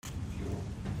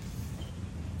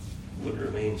would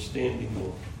remain standing,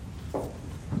 we'll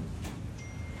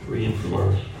read from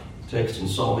our text in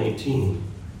Psalm 18.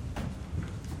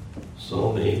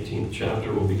 Psalm, the 18th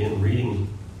chapter, we'll begin reading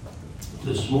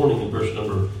this morning in verse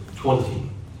number 20.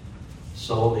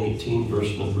 Psalm 18,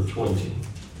 verse number 20.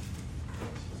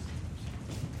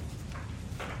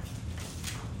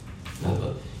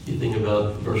 Now, you think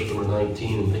about verse number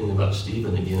 19 and thinking about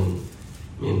Stephen again.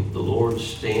 I mean, the Lord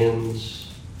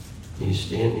stands, he's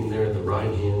standing there at the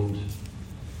right hand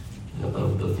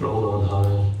of the throne on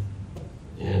high.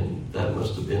 And that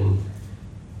must have been,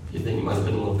 you think it might have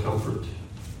been a little comfort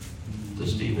to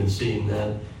Stephen seeing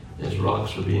that as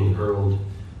rocks are being hurled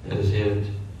at his head.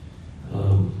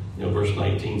 Verse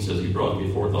 19 says, he brought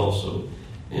me forth also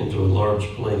into a large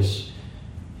place.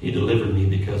 He delivered me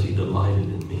because he delighted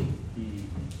in me.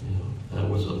 That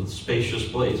was a spacious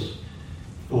place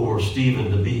for Stephen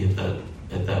to be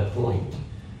at that point.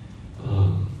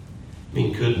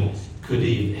 Could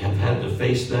he have had to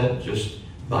face that just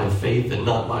by faith and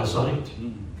not by sight?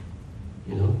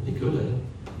 He could have.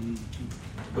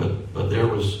 But there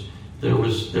was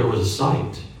a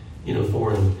sight,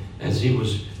 for him as he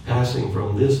was passing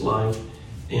from this life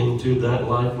into that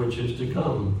life which is to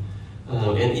come.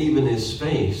 And even his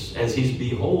face as he's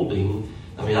beholding.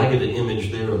 I get an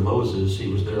image there of Moses. He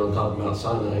was there on top of Mount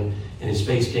Sinai, and his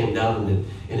face came down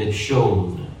and it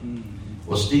shone.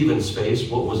 Well, Stephen's face,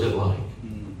 what was it like?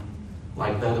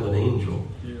 Like that of an angel.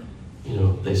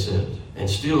 They said. And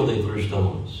still they threw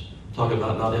stones. Talk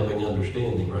about not having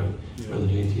understanding, right? Yeah. Brother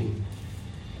JT.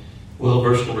 Well,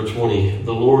 verse number 20.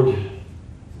 The Lord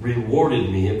rewarded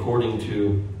me according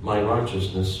to my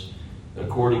righteousness,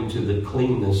 according to the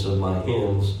cleanness of my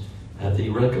hands hath he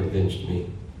recompensed me.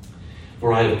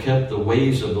 For I have kept the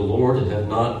ways of the Lord and have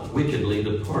not wickedly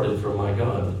departed from my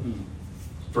God.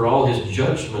 For all his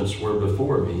judgments were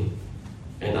before me,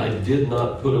 and I did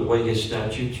not put away his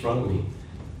statutes from me.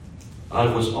 I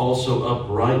was also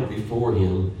upright before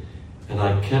him, and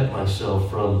I kept myself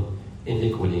from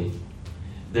iniquity.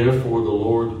 Therefore the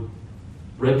Lord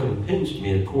recompensed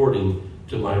me according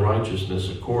to my righteousness,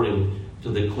 according to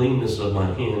the cleanness of my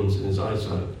hands in his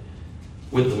eyesight.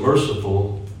 With the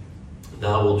merciful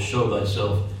thou wilt show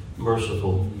thyself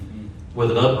merciful.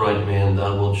 With an upright man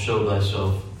thou wilt show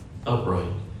thyself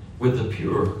upright. With the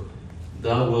pure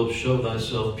thou wilt show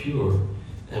thyself pure.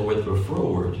 And with the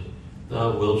froward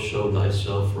thou wilt show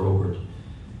thyself froward.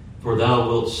 For thou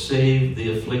wilt save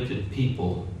the afflicted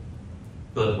people,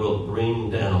 but wilt bring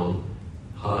down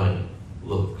high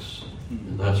looks.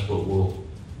 And that's what we'll,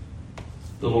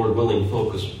 the Lord willing,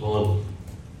 focus upon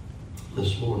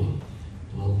this morning.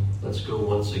 Well, let's go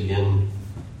once again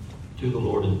to the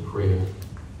Lord in prayer.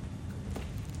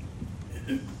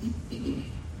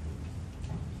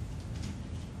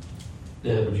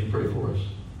 Dad, would you pray for us?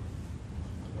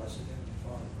 Blessed Heavenly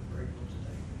Father, we're grateful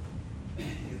today.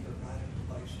 You've provided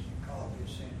a place and you called the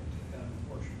assembled to come and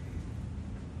worship you.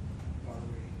 Father,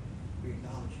 we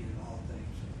acknowledge you in all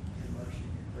things. Your mercy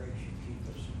and your grace, you keep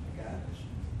us and you guide us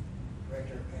and direct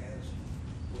our paths.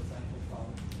 We're thankful,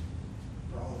 Father,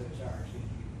 for all that is ours in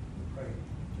you. We pray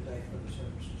today for the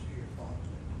services here, Father,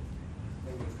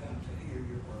 that we've come to hear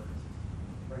your word.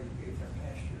 Pray you give their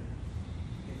pastor,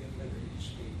 give him liberty to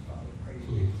speak, Father. Pray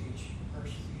you give each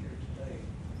person here today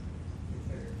that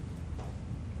their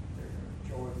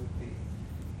joy would be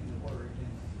in the word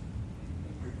and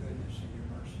in your goodness and your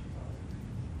mercy, Father.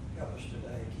 Help us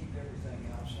today. Keep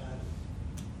everything outside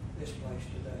of this place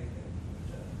today that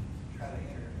would try to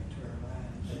enter into our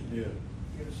minds. Yeah.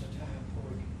 Give us a time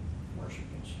where we can worship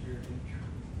in spirit and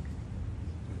truth.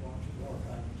 We want to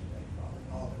glorify you today, Father, in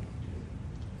all that we do.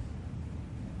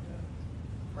 And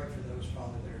pray for those,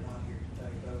 Father, that are not here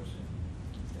today, those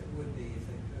that would be if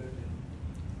they could, and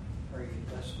pray you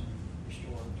bless them and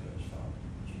restore them to us, Father.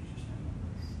 In Jesus'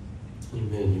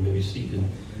 name. Amen. You may be seated.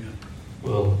 Amen.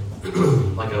 Well,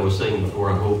 like I was saying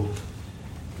before, I hope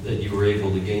that you were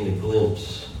able to gain a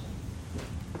glimpse,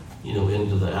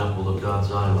 into the apple of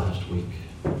God's eye last week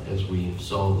as we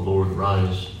saw the Lord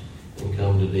rise and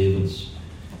come to David's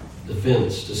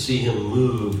defense, to see him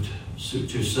moved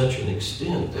to such an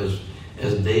extent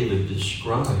as David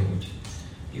described.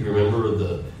 You remember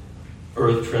the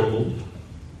earth trembled.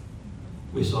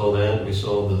 We saw that. We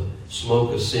saw the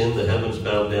smoke ascend, the heavens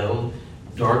bowed down,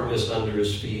 darkness under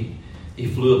his feet. He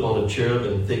flew upon a cherub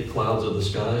in thick clouds of the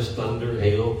skies, thunder,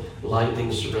 hail,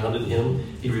 lightning surrounded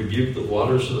him. He rebuked the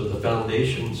waters so that the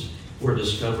foundations were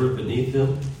discovered beneath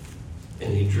him,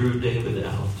 and he drew David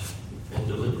out and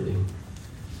delivered him.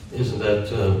 Isn't that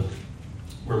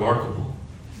remarkable?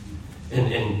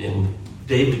 And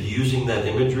David using that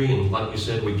imagery, and like we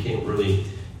said, we can't really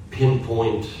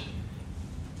pinpoint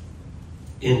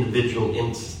individual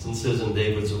instances in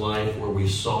David's life where we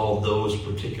saw those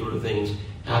particular things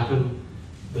happen.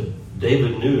 But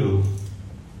David knew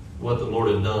what the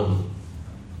Lord had done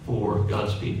for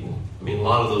God's people. I mean, a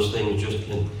lot of those things just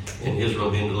in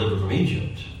Israel being delivered from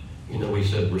Egypt, we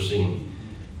said we're seeing.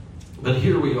 But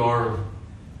here we are,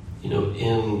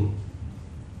 in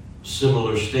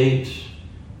similar state,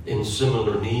 in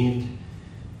similar need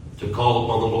to call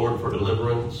upon the Lord for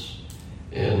deliverance.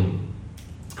 And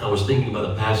I was thinking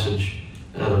about a passage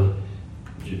out of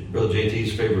Brother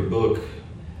JT's favorite book,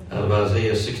 out of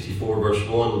Isaiah 64, verse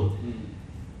 1.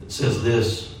 It says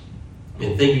this,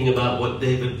 in thinking about what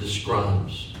David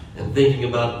describes, and thinking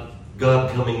about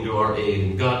God coming to our aid,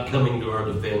 and God coming to our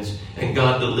defense, and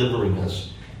God delivering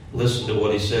us. Listen to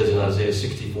what he says in Isaiah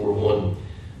 64, 1.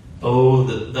 Oh,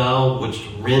 that thou wouldst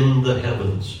rend the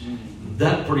heavens.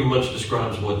 That pretty much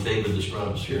describes what David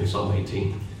describes here in Psalm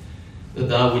 18. That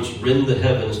thou wouldst rend the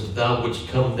heavens, that thou wouldst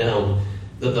come down,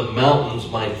 that the mountains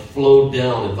might flow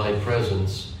down at thy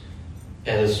presence,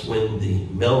 as when the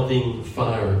melting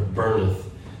fire burneth,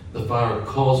 the fire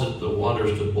causeth the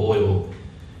waters to boil,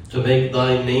 to make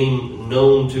thy name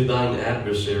known to thine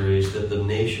adversaries, that the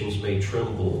nations may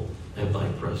tremble at thy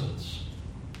presence.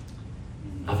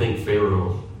 I think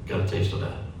Pharaoh got a taste of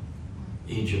that.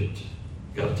 Egypt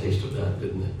got a taste of that,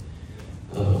 didn't it?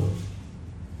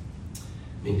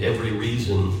 Every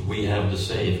reason we have to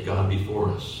say, if God be for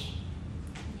us,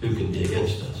 who can be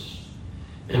against us?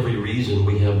 Every reason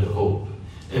we have to hope.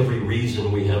 Every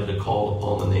reason we have to call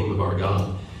upon the name of our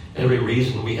God. Every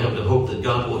reason we have to hope that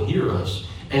God will hear us,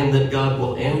 and that God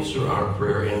will answer our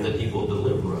prayer, and that he will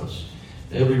deliver us.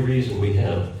 Every reason we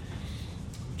have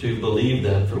to believe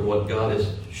that from what God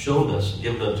has shown us,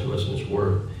 given unto us in his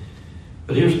word.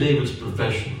 But here's David's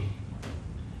profession.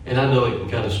 And I know it can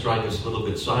kind of strike us a little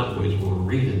bit sideways when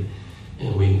we read it.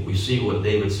 And we see what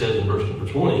David says in verse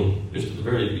number 20, just at the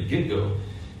very get-go.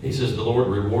 He says, the Lord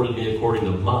rewarded me according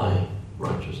to my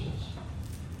righteousness.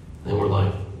 And we're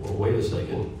like, well, wait a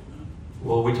second.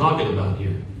 What are we talking about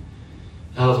here?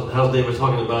 How's David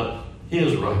talking about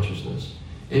his righteousness?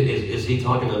 Is he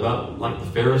talking about like the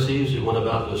Pharisees who went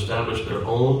about to establish their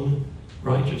own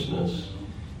righteousness?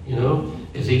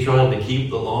 Is he trying to keep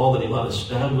the law that he might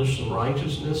establish some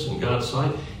righteousness in God's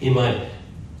sight? He might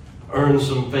earn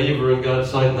some favor in God's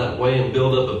sight in that way and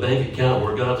build up a bank account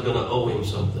where God's going to owe him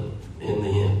something in the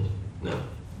end. No,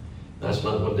 that's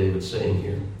not what David's saying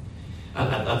here.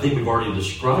 I think we've already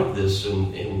described this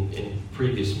in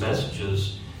previous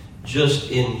messages,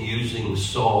 just in using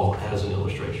Saul as an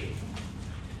illustration.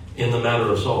 In the matter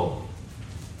of Saul,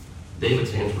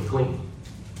 David's hands were clean.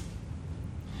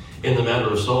 In the matter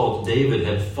of Saul, David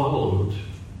had followed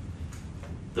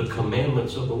the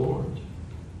commandments of the Lord.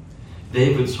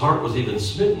 David's heart was even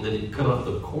smitten that he cut off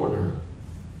the corner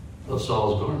of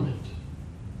Saul's garment.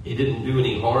 He didn't do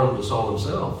any harm to Saul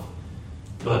himself.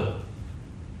 But,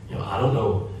 I don't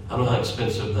know how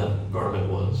expensive that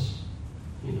garment was.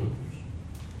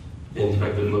 In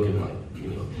fact, they're looking like,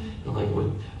 I'm like, what?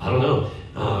 I don't know.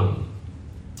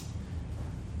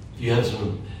 You had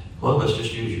some, let's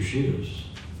just use your shoes.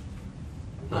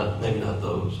 Maybe not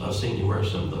those. I've seen you wear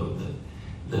some though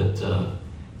that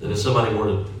if somebody were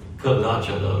to cut a notch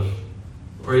out of,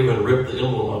 or even rip the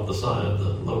emblem off the side, the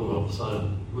logo off the side,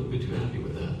 you wouldn't be too happy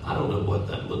with that. I don't know what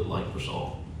that looked like for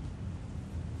Saul,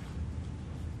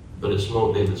 but it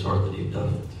smote David's heart that he'd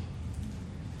done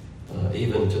it.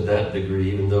 Even to that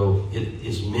degree, even though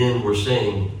his men were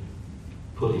saying,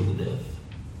 put him to death,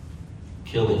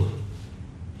 kill him.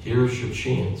 Here's your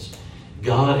chance.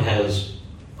 God has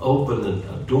opened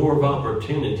a door of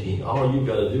opportunity. All you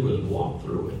got to do is walk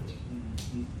through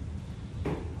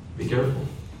it. Be careful.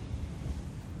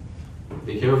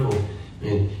 Be careful.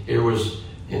 And here was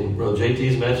in Brother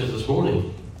JT's message this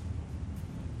morning.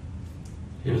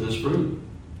 Here's this fruit.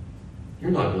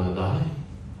 You're not going to die.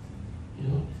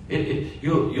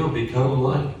 You'll become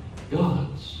like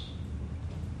gods.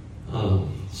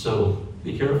 So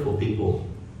be careful, people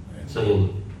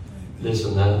saying this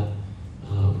and that.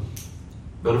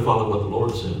 Better follow what the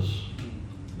Lord says.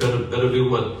 Better do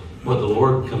what the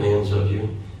Lord commands of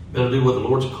you. Better do what the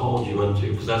Lord's called you unto,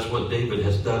 because that's what David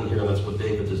has done here, and that's what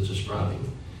David is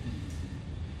describing.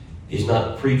 He's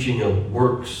not preaching a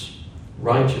works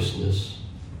righteousness,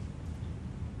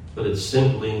 but it's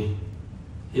simply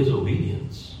his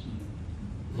obedience.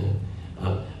 Yeah.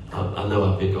 I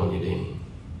know I pick on you, Danny.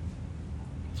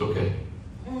 It's okay.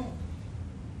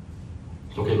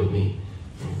 It's okay with me.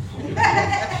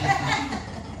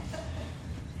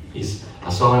 I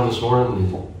saw him this morning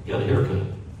and he got a haircut.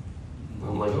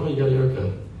 I'm like, oh, you got a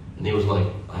haircut. And he was like,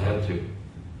 I had to.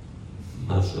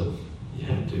 And I said, you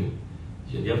had to.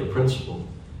 You have the principle.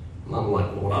 And I'm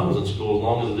like, well, when I was in school, as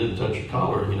long as it didn't touch your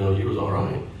collar, you was all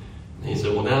right. And he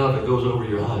said, well, now if it goes over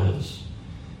your eyes,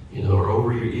 or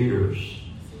over your ears,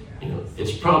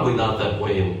 it's probably not that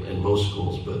way in most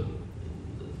schools, but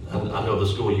I know the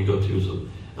school you go to is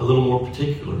a little more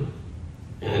particular,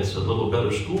 and it's a little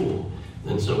better school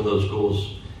than some of those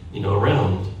schools,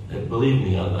 around. And believe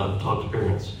me, I've talked to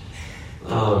parents.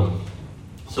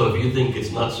 So if you think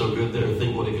it's not so good there,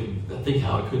 think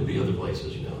how it could be other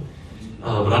places,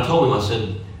 But I told him, I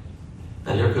said,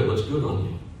 that haircut looks good on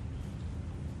you.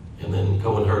 And then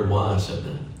Cohen heard why I said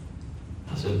that.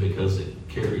 I said, because it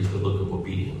carries the look of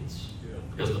obedience. Yeah.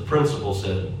 Because the principal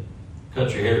said,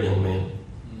 cut your hair, young man.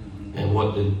 Mm-hmm. And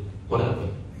what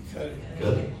happened? Cut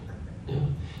it. Yeah.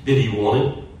 Did he want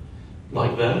it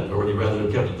like that? Or would he rather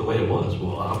have kept it the way it was?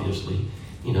 Well, obviously,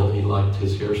 he liked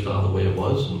his hairstyle the way it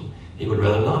was, and he would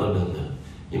rather not have done that.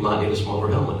 He might need a smaller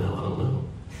helmet now, I don't know.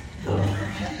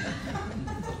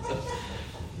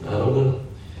 I don't know.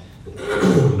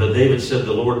 But David said,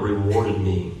 the Lord rewarded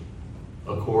me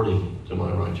according to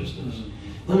my righteousness.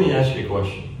 Mm-hmm. Let me ask you a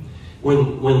question.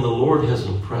 When the Lord has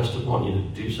impressed upon you to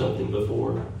do something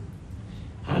before,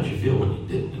 how did you feel when you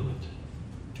didn't do it?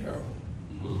 Terrible.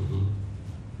 Mm-hmm.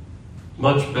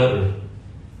 Much better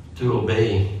to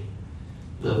obey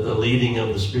the leading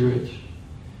of the Spirit,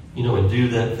 and do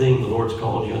that thing the Lord's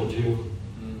called you unto.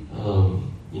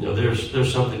 Mm-hmm.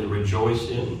 There's something to rejoice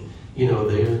in,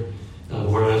 there.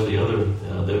 Whereas the other,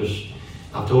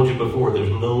 I've told you before, there's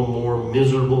no more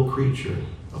miserable creature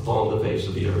upon the face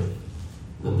of the earth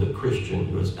than the Christian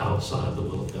who is outside the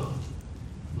will of God.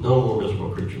 No more miserable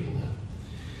creature than that.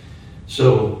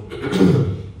 So,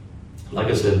 like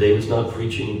I said, David's not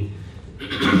preaching,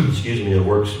 a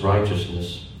works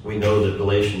righteousness. We know that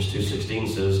Galatians 2:16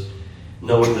 says,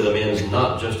 knowing that a man is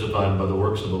not justified by the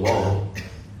works of the law,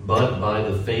 but by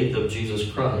the faith of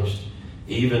Jesus Christ,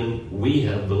 even we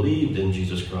have believed in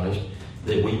Jesus Christ,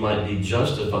 that we might be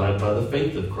justified by the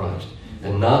faith of Christ,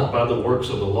 and not by the works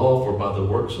of the law, for by the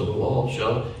works of the law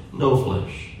shall no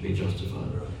flesh be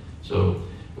justified. So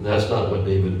that's not what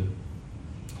David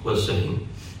was saying.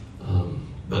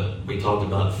 But we talked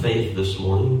about faith this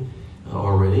morning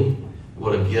already.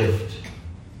 What a gift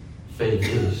faith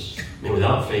is. I mean,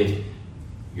 without faith,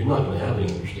 you're not going to have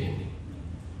any understanding.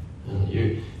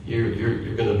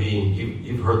 You're going to be,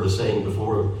 you've heard the saying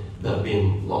before about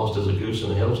being lost as a goose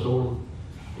in a hailstorm.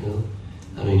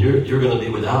 You're going to be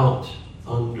without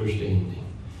understanding.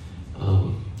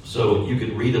 So you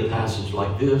could read a passage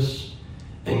like this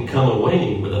and come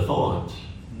away with a thought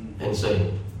and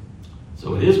say,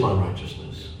 so it is my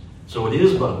righteousness. So it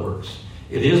is my works.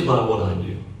 It is by what I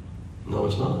do. No,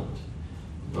 it's not.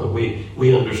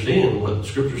 We understand what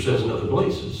Scripture says in other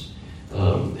places.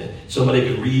 Somebody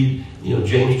could read,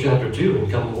 James chapter 2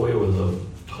 and come away with a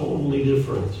totally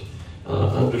different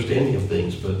understanding of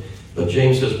things. But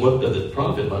James says, what doth it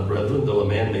profit, my brethren, though a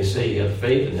man may say he hath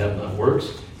faith and have not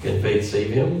works? Can faith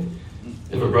save him?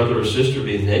 If a brother or sister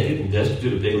be naked and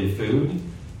destitute of daily food,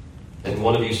 and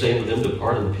one of you say unto them,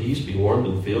 depart in peace, be warmed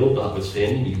and filled,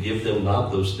 notwithstanding you give them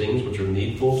not those things which are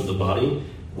needful to the body,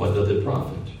 what doth it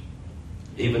profit?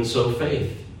 Even so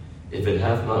faith, if it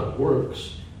hath not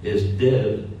works, is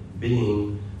dead,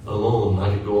 being alone.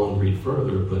 I could go on and read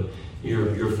further, but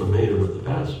you're familiar with the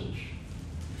passage.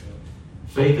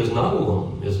 Faith is not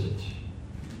alone, is it?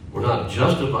 We're not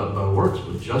justified by works,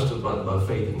 but justified by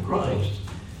faith in Christ.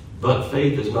 But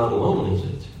faith is not alone, is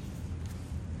it?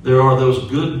 There are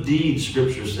those good deeds,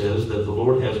 Scripture says, that the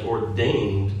Lord has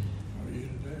ordained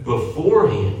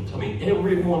beforehand.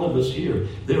 Every one of us here,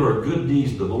 there are good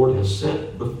deeds the Lord has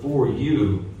set before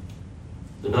you.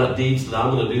 They're not deeds that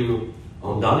I'm going to do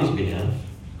on Donnie's behalf,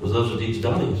 because those are deeds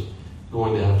Donnie's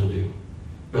going to have to do.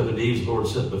 But the deeds the Lord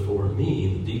set before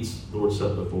me, the deeds the Lord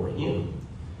set before him.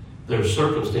 There are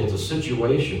circumstances,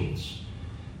 situations.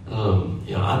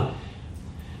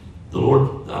 The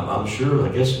Lord, I'm sure,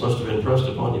 I guess, must have impressed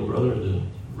upon you, brother, to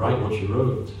write what you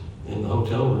wrote in the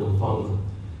hotel room upon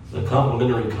the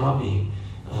complimentary copy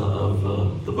of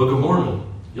the Book of Mormon.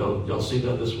 Y'all see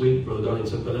that this week? Brother Donnie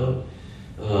sent that out.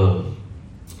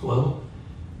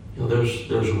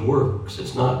 There's works.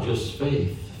 It's not just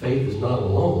faith. Faith is not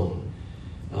alone.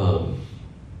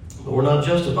 But we're not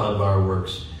justified by our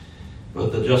works.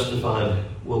 But the justified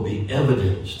will be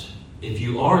evidenced if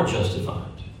you are justified.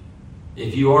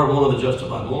 If you are one of the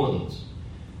justified ones,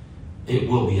 it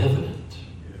will be evident.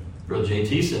 Yeah. Brother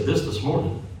JT said this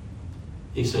morning.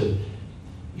 He said,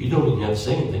 you don't even have to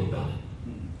say anything about it.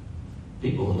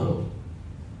 People will know.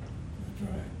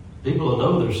 That's right. People will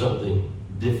know there's something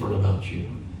different about you.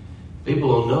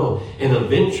 People don't know. And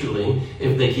eventually,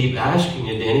 if they keep asking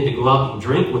you, Danny, to go out and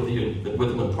drink with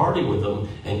them and party with them,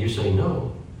 and you say,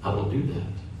 no, I don't do that.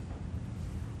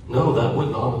 No, that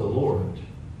wouldn't honor the Lord.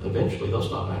 Eventually, they'll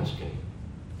stop asking.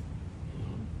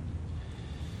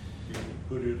 You can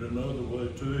put it another way,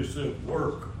 too. It said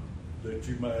work that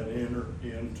you might enter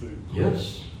into.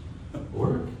 Yes.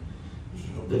 Work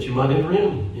that you might enter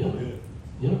in. Yeah.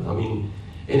 Yeah. I mean,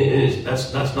 and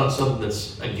that's not something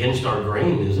that's against our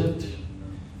grain, is it?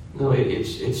 No,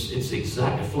 it's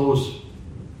exact. It flows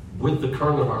with the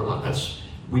current of our life. That's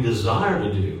what we desire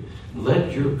to do.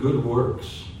 Let your good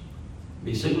works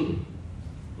be seen.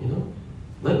 You know,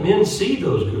 let men see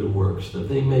those good works, that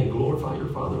they may glorify your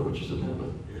Father which is in heaven.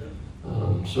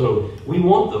 So we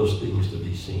want those things to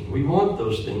be seen. We want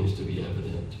those things to be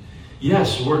evident.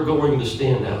 Yes, we're going to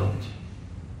stand out.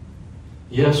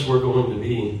 Yes, we're going to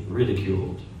be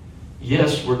ridiculed.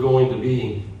 Yes, we're going to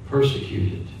be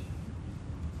persecuted.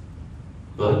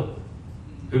 But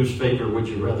whose favor would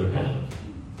you rather have?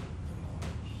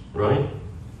 Right?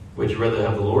 Would you rather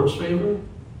have the Lord's favor?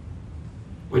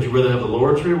 Would you rather have the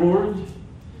Lord's reward?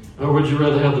 Or would you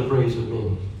rather have the praise of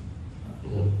men? You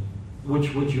know,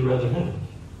 which would you rather have?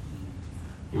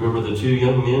 You remember the 2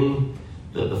 young men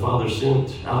that the father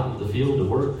sent out into the field to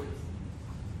work?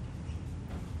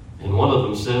 And one of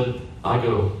them said, I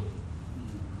go.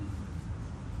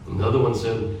 And the other one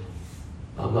said,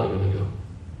 I'm not going to go.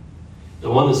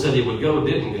 The one that said he would go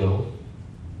didn't go.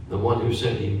 The one who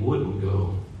said he wouldn't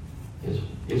go,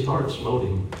 his heart smote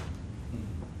him.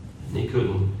 And he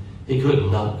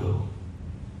couldn't not go.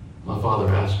 My father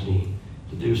asked me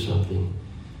to do something.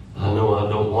 I know I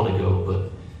don't want to go,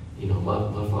 but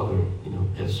my father,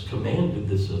 has commanded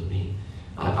this of me.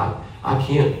 I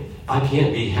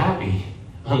can't be happy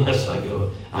unless I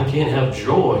go. I can't have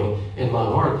joy in my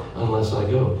heart unless I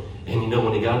go. And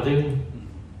when he got there,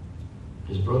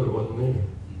 his brother wasn't there.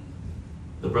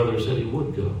 The brother said he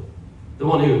would go. The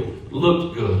one who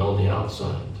looked good on the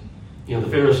outside. The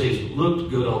Pharisees looked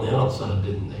good on the outside,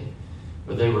 didn't they?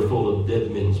 But they were full of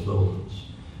dead men's bones.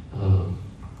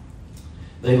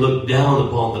 They looked down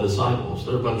upon the disciples.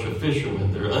 They're a bunch of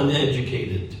fishermen. They're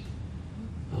uneducated.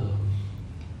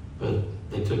 But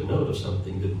they took note of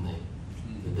something, didn't they?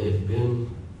 That they had been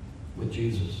with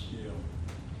Jesus. Yeah.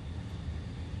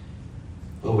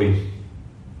 Well, we've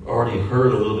already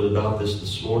heard a little bit about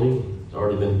this morning. It's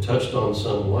already been touched on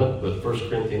somewhat, but 1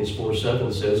 Corinthians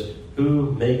 4:7 says,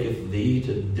 who maketh thee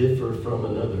to differ from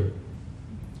another?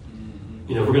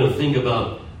 If we're going to think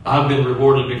about, I've been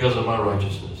rewarded because of my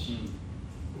righteousness.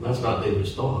 That's not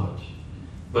David's thought.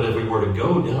 But if we were to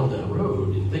go down that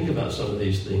road and think about some of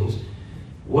these things,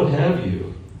 what have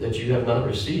you that you have not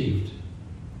received?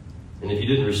 And if you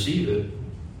didn't receive it,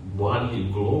 why do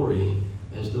you glory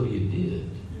as though you did?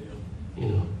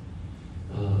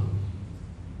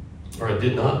 Or I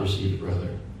did not receive it,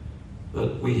 rather.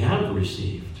 But we have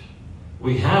received.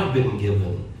 We have been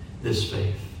given this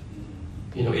faith.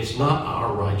 It's not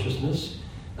our righteousness.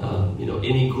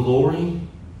 Any glory.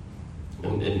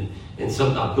 And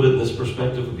some, I put it in this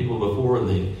perspective for people before, and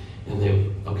they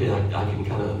okay, I can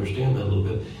kind of understand that a little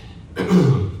bit.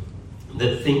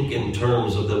 That think in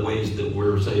terms of the ways that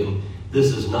we're saying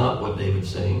this is not what David's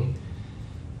saying.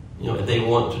 If they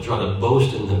want to try to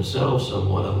boast in themselves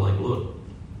somewhat, I'm like, look,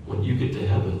 when you get to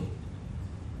heaven,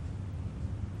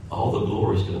 all the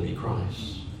glory is going to be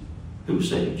Christ. Who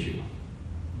saved you?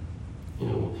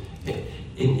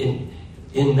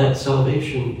 In that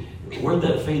salvation, where'd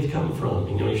that faith come from?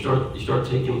 You start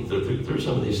taking through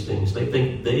some of these things. They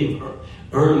think they've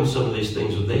earned some of these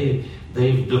things, or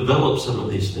they've developed some of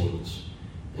these things,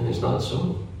 and it's not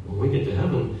so. When we get to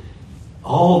heaven,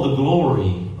 all the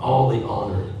glory, all the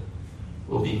honor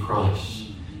will be Christ.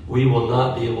 We will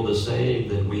not be able to say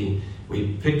that we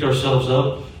picked ourselves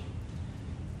up,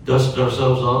 dusted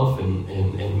ourselves off,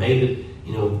 and made it,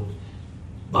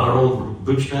 by our own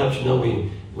bootstraps. We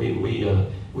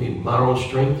by our own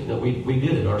strength, we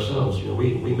did it ourselves.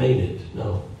 We made it.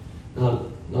 No,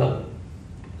 not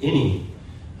any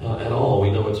at all. We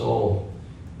know it's all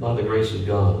by the grace of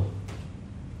God.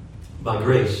 By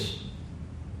grace,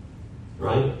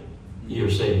 right? You're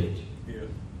saved. Yeah.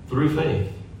 Through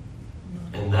faith.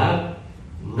 And that,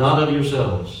 not of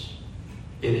yourselves.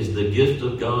 It is the gift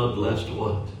of God, lest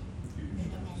what?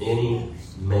 Any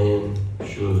man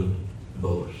should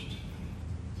boast.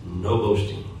 No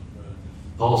boasting.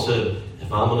 Paul said,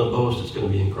 if I'm going to boast, it's going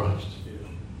to be in Christ.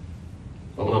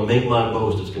 If I'm going to make my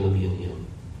boast, it's going to be in Him.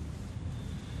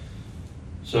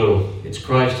 So, it's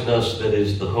Christ in us that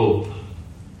is the hope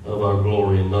of our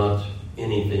glory, and not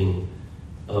anything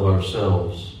of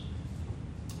ourselves.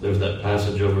 There's that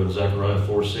passage over in Zechariah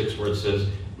 4:6 where it says,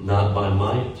 not by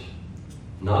might,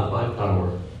 not by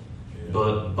power,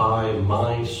 but by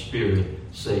my Spirit,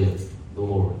 saith the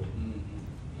Lord.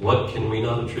 What can we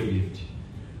not attribute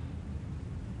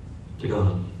to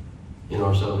God in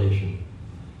our salvation?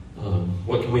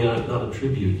 What can we not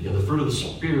attribute? The fruit of the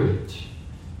Spirit,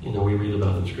 we read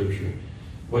about in Scripture.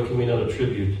 What can we not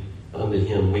attribute unto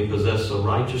Him? We possess a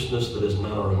righteousness that is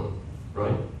not our own,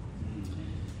 right?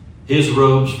 His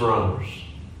robes for ours.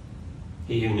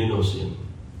 He who knew no sin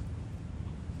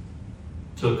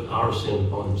took our sin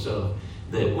upon Himself,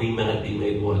 that we might be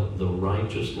made what? The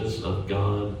righteousness of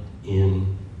God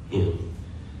in Him.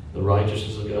 The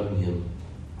righteousness of God in Him.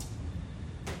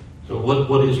 So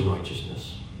what is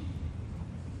righteousness?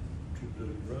 To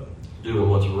do right. Doing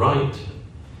what's right.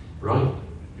 Right?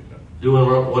 Doing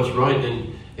what's right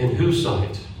in whose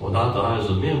sight? Well, not the eyes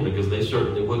of men, because they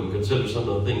certainly wouldn't consider some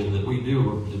of the things that we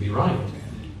do to be right.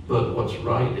 But what's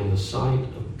right in the sight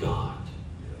of God.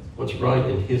 What's right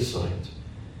in His sight.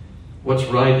 What's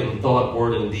right in thought,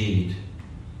 word, and deed.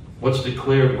 What's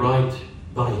declared right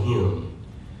by Him.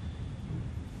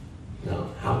 Now,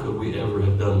 how could we ever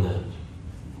have done that?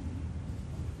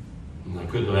 And I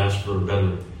couldn't have asked for a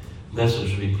better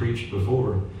message to be preached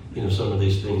before, some of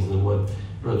these things than what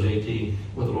Brother JT,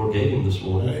 what the Lord gave him this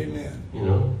morning. Amen.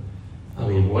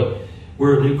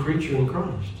 We're a new creature in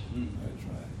Christ. That's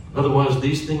right. Otherwise,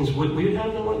 these things, we'd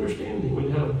have no understanding.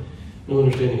 We'd have no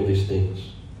understanding of these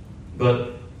things.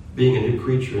 But being a new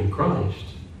creature in Christ,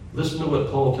 listen to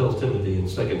what Paul tells Timothy in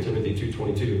 2 Timothy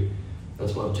 2:22.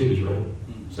 That's a lot of twos, right?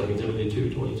 2 Timothy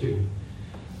 2:22.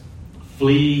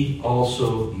 Flee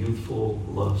also youthful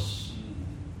lusts.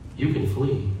 You can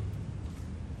flee.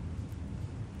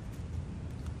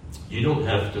 You don't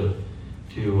have to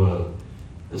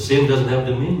the sin doesn't have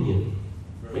dominion.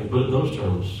 I mean, put it in those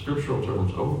terms, scriptural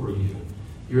terms, over you.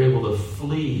 You're able to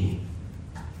flee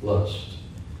lust.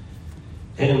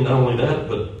 And not only that,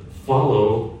 but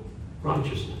follow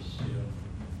righteousness.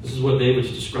 This is what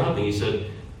David's describing. He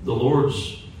said, the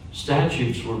Lord's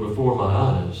statutes were before my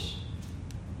eyes.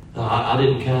 I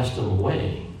didn't cast them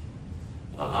away.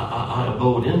 I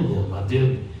abode in them. I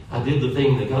did the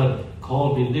thing that God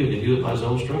called me to do. Did he do it by his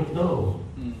own strength? No.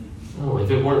 No.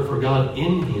 If it weren't for God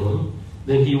in him,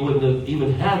 then he wouldn't have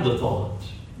even had the thought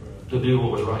to do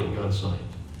what was right in God's sight.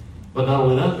 But not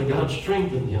only that, but God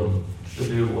strengthened him to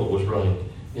do what was right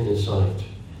in his sight.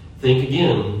 Think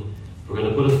again. If we're going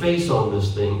to put a face on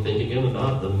this thing, think again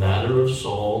about the matter of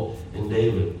Saul and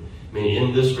David. I mean,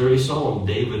 in this very psalm,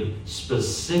 David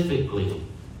specifically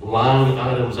lined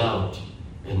items out,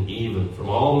 and even from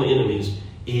all the enemies,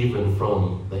 even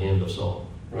from the hand of Saul.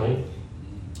 Right?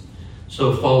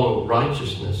 So follow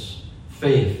righteousness,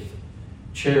 faith,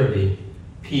 charity,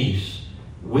 peace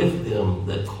with them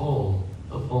that call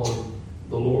upon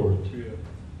the Lord.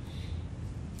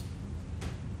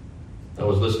 I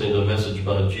was listening to a message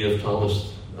by G.F.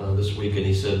 Thomas this week, and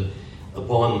he said,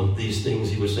 upon these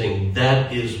things, he was saying,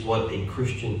 that is what a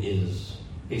Christian is.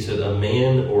 He said, a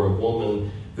man or a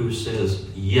woman who says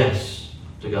yes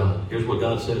to God. Here's what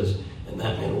God says, and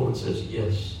that man or woman says,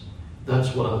 yes,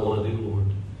 that's what I want to do, Lord.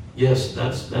 Yes,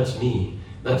 that's me.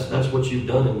 That's what you've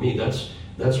done in me. That's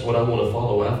what I want to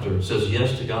follow after. It says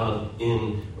yes to God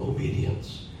in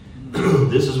obedience.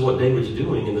 This is what David's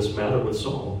doing in this matter with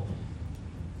Saul.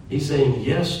 He's saying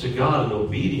yes to God in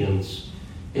obedience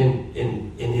in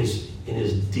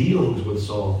his dealings with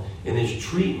Saul, in his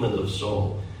treatment of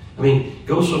Saul. I mean,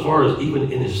 go so far as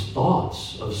even in his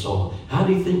thoughts of Saul. How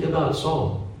do you think about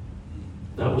Saul?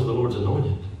 That was the Lord's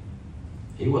anointed.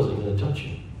 He wasn't going to touch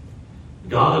him.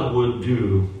 God would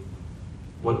do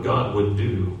what God would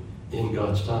do in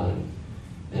God's time.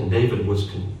 And David was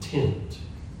content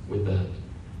with that.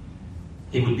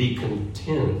 He would be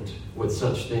content with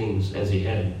such things as he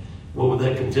had. What would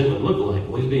that contentment look like?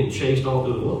 Well, he's being chased all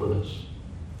through the wilderness.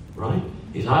 Right?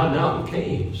 He's hiding out in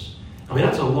caves. I mean,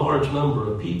 that's a large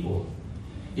number of people.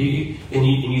 You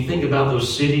think about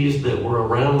those cities that were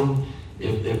around.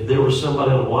 If there was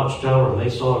somebody on a watchtower and they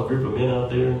saw a group of men out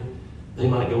there, they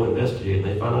might go investigate. And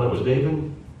they find out it was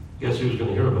David. Guess who was going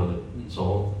to hear about it?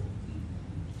 Saul.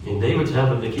 And David's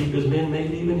having to keep his men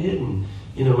maybe even hidden,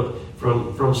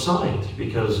 from sight,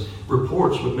 because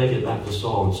reports would make it back to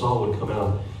Saul, and Saul would come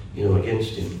out,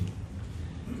 against him.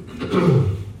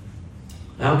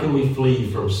 How can we flee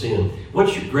from sin?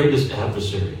 What's your greatest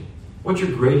adversary? What's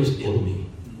your greatest enemy?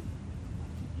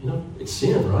 It's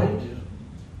sin, right?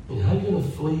 I mean, how are you going to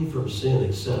flee from sin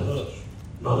except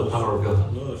by the power of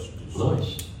God?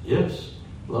 Lust. Yes.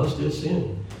 Lust is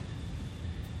sin.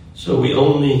 So we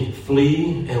only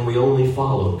flee and we only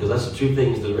follow, because that's the two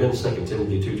things that are in 2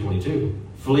 Timothy 2:22.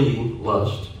 flee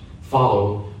lust,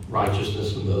 follow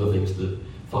righteousness and the other things that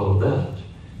follow that.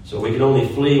 So we can only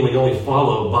flee, we can only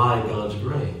follow by God's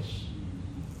grace.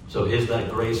 So is that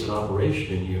grace in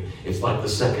operation in you? It's like the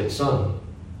second son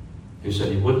who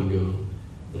said he wouldn't go,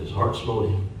 but his heart smote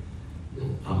him.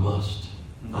 I must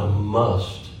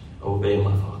obey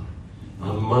my Father.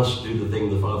 I must do the thing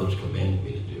the Father's commanded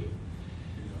me to do.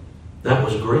 That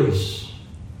was grace.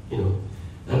 You know,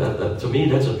 that to me,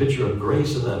 that's a picture of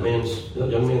grace in that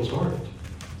young man's heart.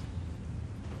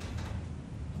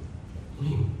 I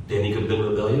mean, Danny could have been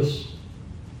rebellious.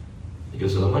 He could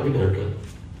have said, I'm not getting a haircut.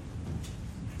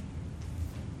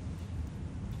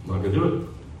 I'm not going to do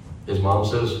it. His mom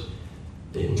says,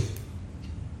 Danny,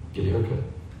 get a haircut.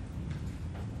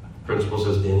 Principal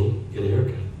says, Danny, get a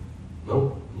haircut.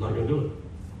 Nope, I'm not going to do it.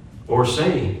 Or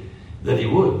say that he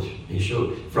would.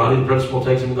 Friday, the principal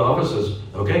takes him to the office, says,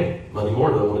 okay, Monday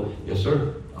morning, I want it. Yes,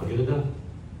 sir, I'll get it done.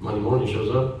 Monday morning, he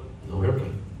shows up, no haircut.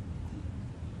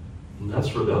 And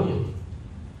that's rebellion.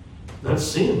 That's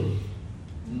sin.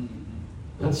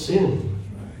 That's sin.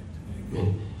 I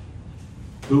mean,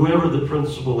 whoever the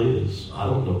principal is, I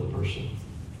don't know the person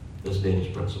that's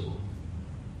Danny's principal.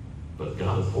 But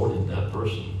God appointed that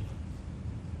person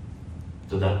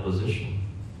to that position.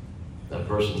 That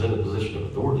person's in a position of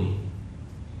authority.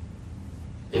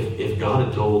 If God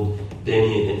had told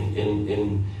Danny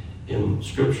in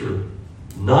Scripture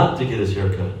not to get his hair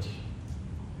cut,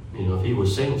 you know, if he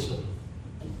was Samson,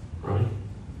 right?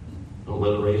 Don't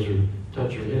let a razor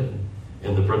touch your head.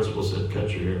 And the principal said, cut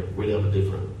your hair. We'd have a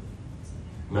different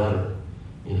matter,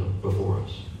 you know, before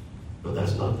us. But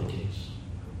that's not the case.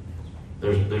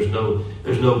 There's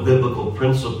no biblical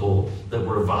principle that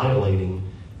we're violating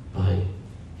by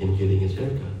him getting his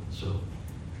haircut. So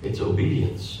it's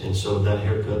obedience. And so that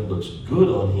haircut looks good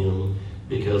on him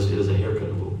because it is a haircut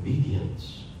of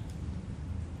obedience.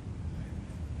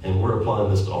 And we're applying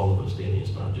this to all of us, Danny.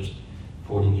 It's not just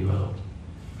pointing you out.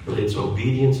 But it's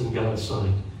obedience in God's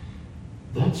sight.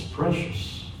 That's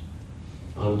precious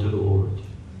unto the Lord.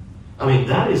 I mean,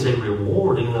 that is a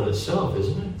reward in and of itself,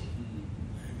 isn't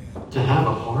it? To have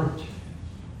a heart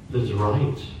that is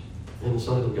right in the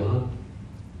sight of God.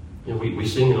 You know, we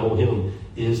sing an old hymn,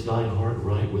 is thy heart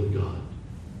right with God?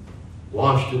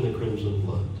 Washed in the crimson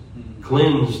blood,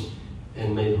 cleansed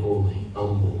and made holy,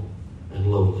 humble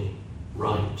and lowly,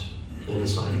 right in the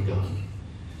sight of God.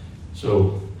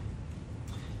 So,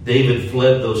 David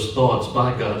fled those thoughts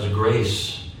by God's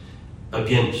grace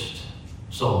against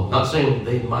Saul. Not saying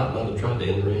they might not have tried to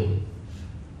enter in,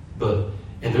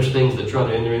 and there's things that try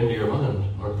to enter into your mind,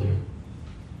 aren't there?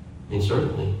 I mean,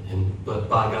 certainly. But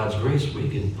by God's grace, we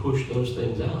can push those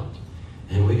things out.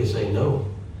 And we can say, no,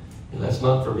 that's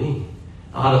not for me.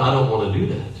 I don't want to do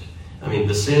that. I mean,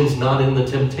 the sin's not in the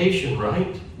temptation,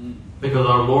 right? Because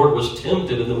our Lord was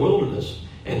tempted in the wilderness,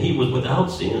 and he was without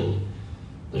sin.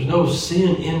 There's no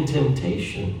sin in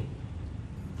temptation.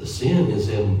 The sin is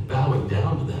in bowing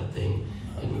down to that thing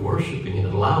and worshiping it,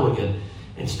 allowing it,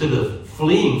 instead of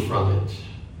fleeing from it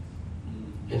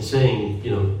and saying,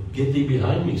 you know, get thee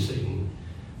behind me, Satan.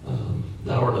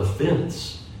 Thou art an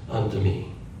offense unto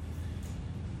me.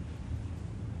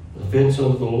 Offense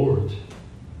unto the Lord.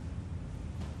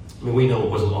 I mean, we know it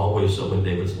wasn't always so in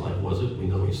David's life, was it? We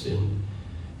know he sinned.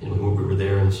 And when we were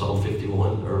there in Psalm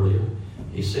 51 earlier,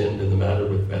 he sinned in the matter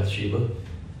with Bathsheba,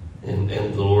 and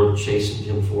the Lord chastened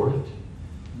him for it.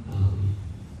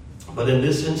 But in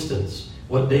this instance,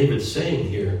 what David's saying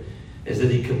here is that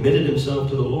he committed himself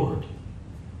to the Lord.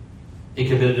 He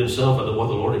committed himself unto what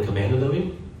the Lord had commanded of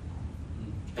him,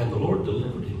 and the Lord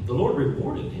delivered him. The Lord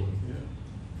rewarded him. Yeah.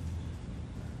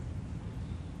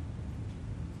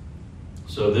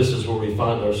 So this is where we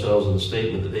find ourselves in the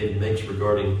statement that David makes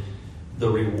regarding the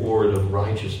reward of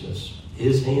righteousness.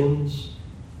 His hands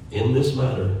in this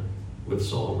matter with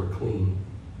Saul were clean.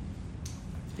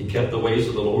 He kept the ways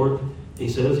of the Lord, he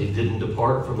says. He didn't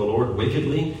depart from the Lord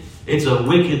wickedly. It's a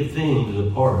wicked thing to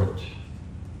depart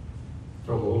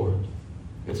from the Lord.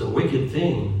 It's a wicked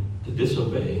thing to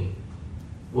disobey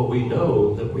what we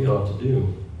know that we ought to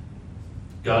do.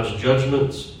 God's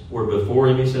judgments were before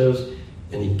him, he says,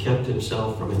 and he kept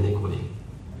himself from iniquity.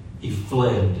 He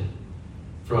fled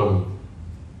from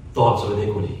thoughts of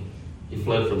iniquity. He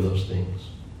fled from those things.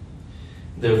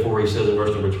 Therefore, he says in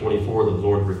verse number 24, the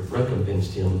Lord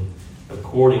recompensed him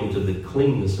according to the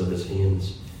cleanness of his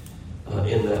hands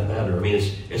in that matter. I mean,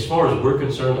 as far as we're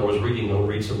concerned, I'll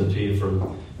read something to you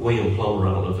from William Plummer.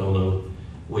 I don't know if y'all know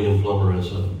William Plummer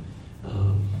as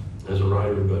a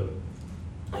writer, but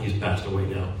he's passed away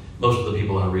now. Most of the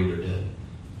people I read are dead.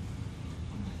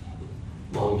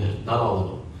 Long dead. Not all of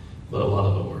them, but a lot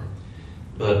of them are.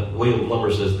 But William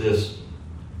Plummer says this,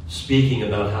 speaking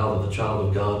about how the child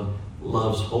of God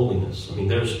loves holiness. I mean,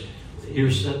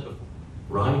 here's set before,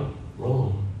 right,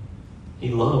 wrong. He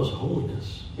loves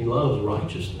holiness. He loves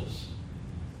righteousness.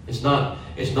 It's not,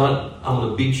 I'm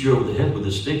going to beat you over the head with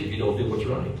a stick if you don't do what's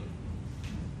right.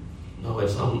 No,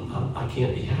 I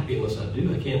can't be happy unless I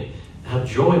do. I can't have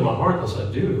joy in my heart unless I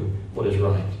do what is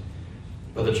right.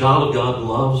 But the child of God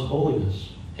loves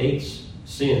holiness, hates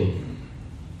sin.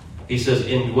 He says,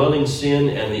 indwelling sin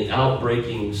and the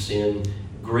outbreaking sin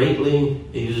greatly,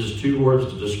 he uses two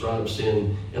words to describe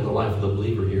sin in the life of the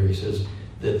believer here. He says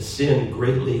that sin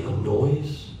greatly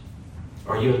annoys.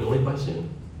 Are you annoyed by sin?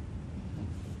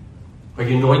 Are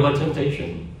you annoyed by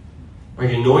temptation? Are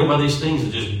you annoyed by these things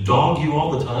that just dog you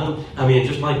all the time? I mean,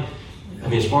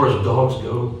 as far as dogs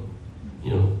go,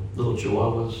 little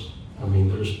chihuahuas,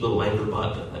 there's little anger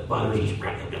biters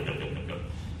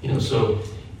just, so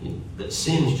that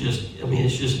sin's just,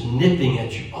 it's just nipping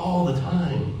at you all the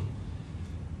time.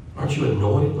 Aren't you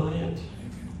annoyed by it?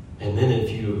 And then if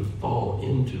you fall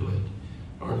into it,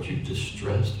 aren't you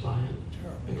distressed by it?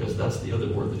 Because that's the other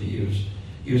word that he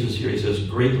uses here. He says,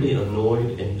 greatly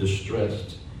annoyed and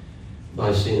distressed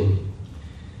by sin.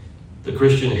 The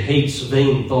Christian hates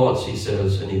vain thoughts, he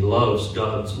says, and he loves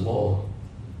God's law.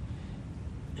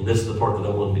 And this is the part that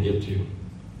I wanted to get to.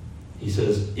 He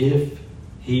says, if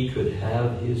he could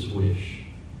have his wish,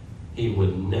 he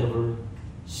would never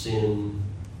sin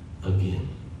again.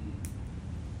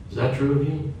 Is that true of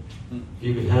you? If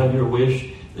you could have your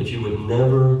wish that you would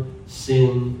never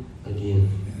sin again.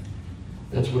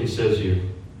 That's what he says here.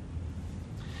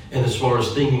 And as far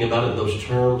as thinking about it in those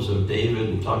terms of David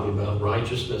and talking about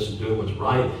righteousness and doing what's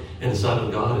right in the sight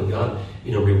of God, and God,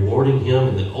 rewarding him,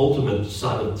 and the ultimate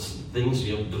side of things,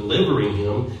 delivering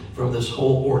him from this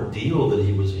whole ordeal that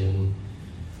he was in.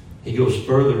 He goes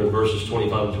further in verses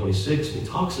 25 and 26, and he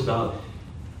talks about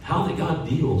how that God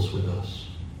deals with us.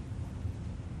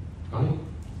 Right?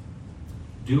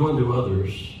 Do unto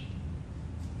others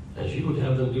as you would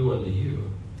have them do unto you.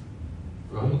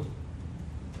 Right?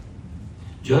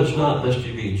 Judge not lest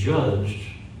you be judged,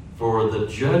 for the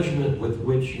judgment with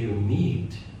which you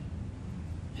meet,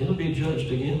 it'll be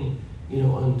judged again,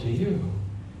 unto you.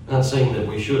 I'm not saying that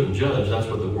we shouldn't judge. That's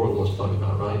what the world wants to talk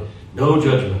about, right? No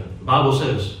judgment. The Bible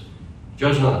says,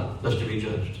 judge not lest you be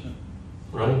judged.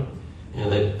 Right?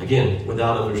 And they, again,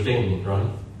 without understanding, right?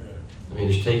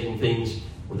 Just taking things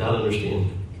without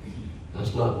understanding.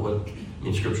 That's not what,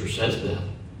 Scripture says that.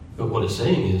 But what it's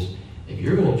saying is, if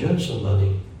you're going to judge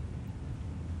somebody,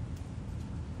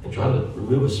 and try to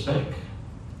remove a speck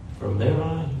from their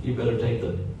eye, you better take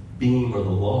the beam or the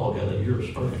log out of yours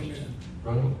first.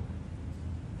 Right?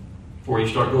 Before you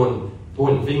start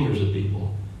pointing fingers at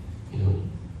people,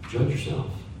 judge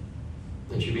yourself,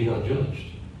 that you be not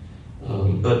judged.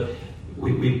 But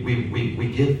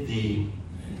we get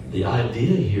the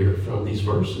idea here from these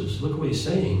verses. Look what he's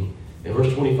saying in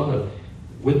verse 25.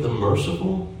 With the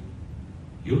merciful,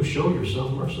 you'll show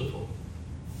yourself merciful.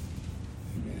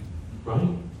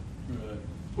 Right?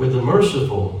 With the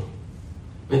merciful.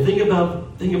 Think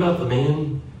about the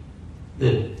man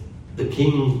that the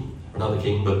king, or not the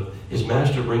king, but his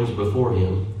master brings before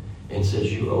him and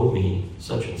says, you owe me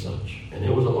such and such. And it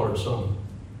was a large sum.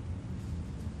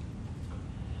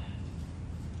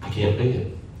 I can't pay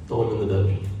it. Throw him in the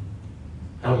dungeon.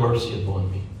 Have mercy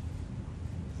upon me.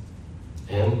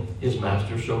 And his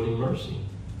master showed him mercy.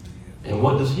 And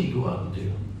what does he go out and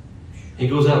do? He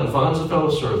goes out and finds a fellow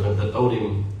servant that owed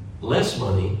him less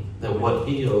money than what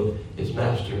he owed his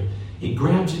master. He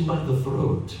grabs him by the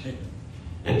throat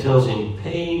and tells him,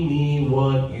 pay me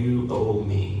what you owe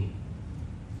me.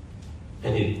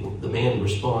 And the man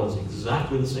responds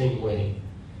exactly the same way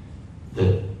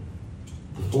that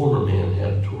the former man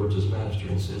had towards his master,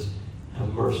 and says,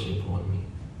 have mercy upon me,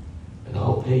 and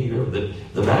I'll pay you everything.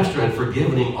 The master had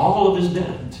forgiven him all of his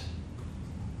debt.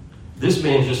 This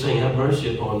man's just saying, have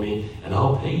mercy upon me, and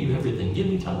I'll pay you everything. Give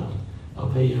me time. I'll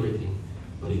pay you everything.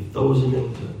 But he throws him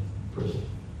into prison.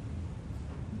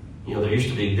 There used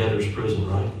to be debtor's prison,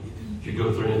 right? Did you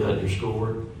go through any of that in your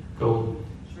schoolwork? Sure.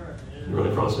 You run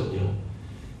across it, yeah.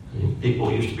 People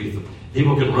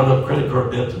can run up credit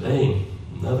card debt today.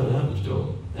 Nothing happens to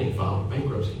them. They can file for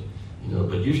bankruptcy.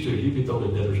 But used to, you'd be thrown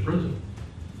in debtor's prison.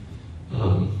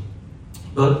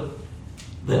 But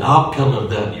the outcome of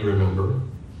that, you remember,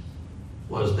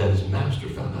 was that his master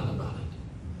found out about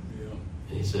it. Yeah.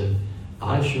 And he said,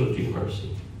 I showed you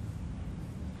mercy,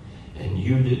 and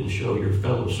you didn't show your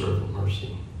fellow servant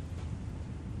mercy.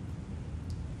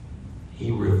 He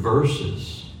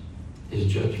reverses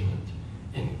his judgment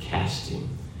and casts him,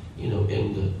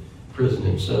 into prison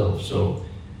himself. So,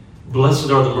 blessed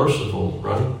are the merciful,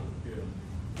 right? Yeah.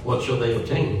 what shall they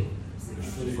obtain?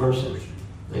 Mercy.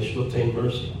 They shall obtain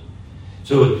mercy.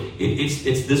 So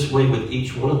it's this way with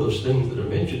each one of those things that are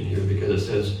mentioned here, because it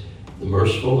says the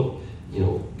merciful,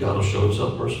 God will show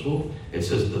himself merciful. It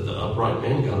says that the upright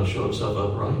man, God will show himself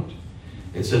upright.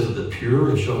 It says that the pure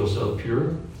will show himself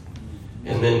pure.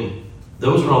 And then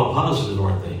those are all positive,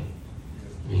 aren't they?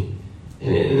 I mean,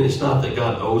 and it's not that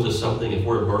God owes us something. If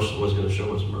we're merciful, he's going to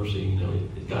show us mercy.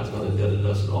 God's not indebted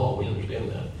to us at all. We understand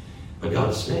that. But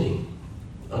God's saying,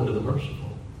 unto the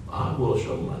merciful, I will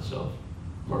show myself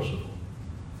merciful.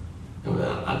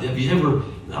 Have you ever,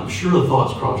 I'm sure the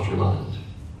thoughts crossed your mind.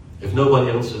 If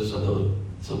nobody else is, I know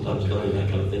sometimes God and I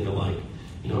kind of think alike,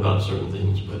 about certain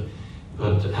things, but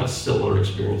have similar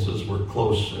experiences. We're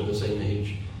close in the same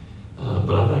age.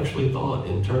 But I've actually thought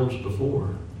in terms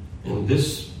before, and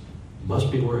this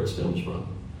must be where it stems from.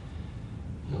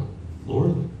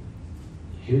 Lord,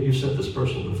 here you set this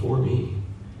person before me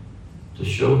to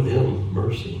show them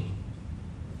mercy.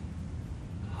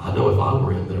 I know if I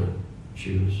were in their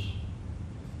shoes,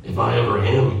 if I ever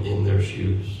am in their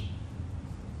shoes,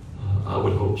 I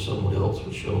would hope someone else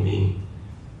would show me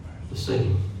the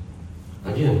same.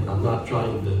 Again, I'm not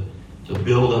trying to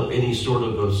build up any sort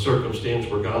of a circumstance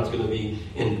where God's going to be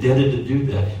indebted to do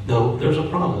that. No, there's a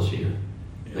promise here.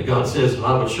 That God says, if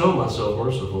I would show myself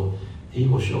merciful, he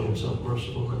will show himself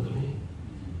merciful unto me.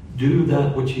 Do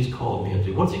that which he's called me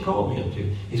unto. What's he called me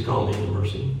unto? He's called me into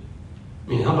mercy. I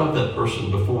mean, how about that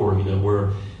person before,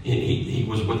 where he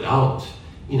was without,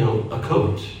 a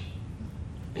coat,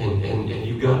 and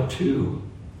you got two.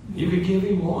 You could give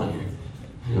him one,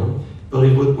 but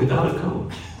he was without a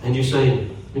coat. And you say,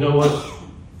 you know what?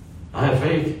 I have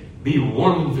faith. Be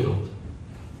warm and filled.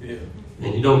 Yeah.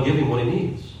 And you don't give him what he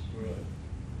needs. Right.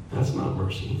 That's not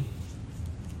mercy.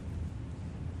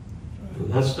 Right.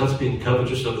 That's being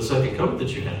covetous of the second coat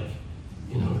that you have.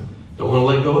 Don't want to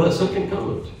let go of that second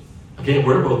coat. I can't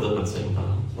wear both of them at the same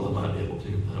time. Well, I might be able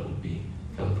to. That would be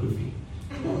kind of poofy.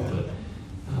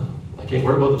 But I can't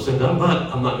wear both at the same time, but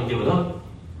I'm not going to give it up.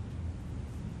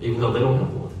 Even though they don't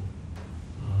have one.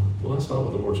 Well, that's not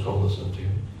what the Lord's calling us into.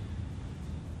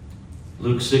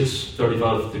 Luke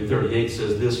 6:35-38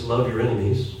 says this, love your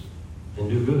enemies and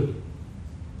do good.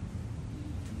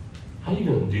 How are you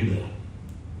going to do that?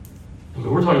 I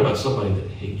mean, we're talking about somebody that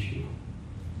hates you.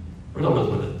 We're talking about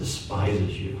somebody that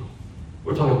despises you.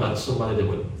 We're talking about somebody that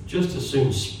would just as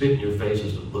soon spit in your face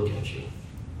as to look at you.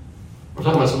 We're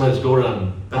talking about somebody that's going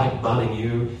around backbiting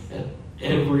you at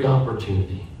every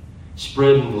opportunity,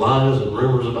 spreading lies and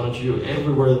rumors about you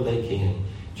everywhere that they can,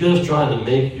 just trying to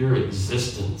make your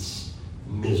existence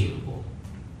miserable.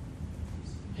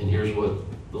 And here's what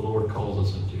the Lord calls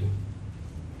us into.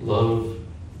 Love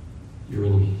your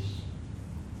enemies.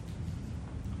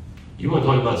 You want to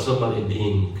talk about somebody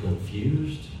being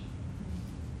confused?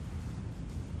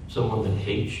 Someone that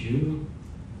hates you,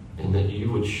 and that you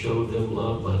would show them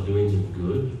love by doing them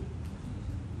good?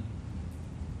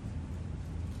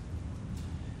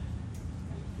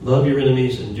 Love your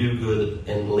enemies and do good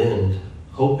and lend,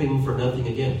 hoping for nothing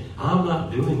again. I'm not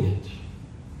doing it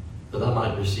that I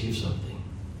might receive something.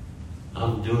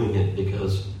 I'm doing it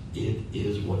because it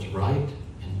is what's right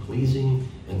and pleasing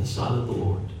in the sight of the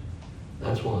Lord.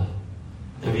 That's why.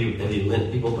 Have you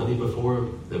lent people money before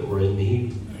that were in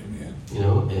need?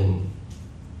 Amen.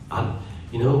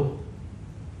 And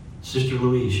Sister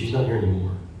Louise, she's not here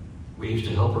anymore. We used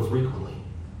to help her frequently.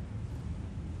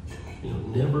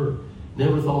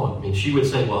 Never thought. I mean, she would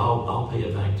say, well, I'll pay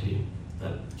it back to you.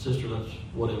 That sister, that's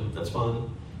whatever, that's fine.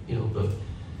 But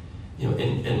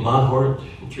in my heart,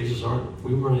 in Teresa's heart,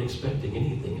 we weren't expecting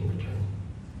anything in return.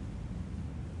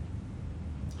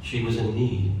 She was in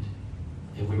need,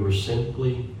 and we were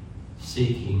simply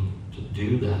seeking to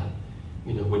do that,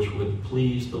 which would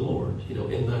please the Lord,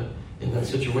 in that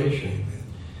situation.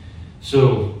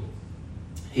 So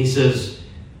he says,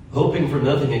 hoping for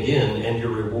nothing again, and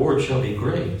your reward shall be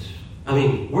great. I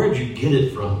mean, where'd you get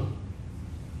it from?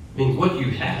 I mean, what you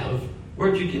have,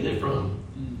 where'd you get it from?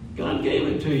 God gave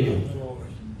it to you.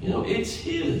 It's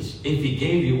his. If he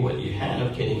gave you what you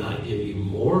have, can he not give you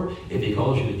more? If he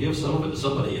calls you to give some of it to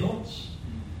somebody else?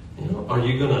 Are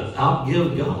you going to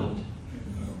outgive God?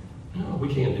 No,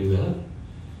 we can't do that.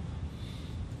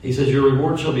 He says, your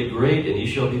reward shall be great, and ye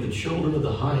shall be the children of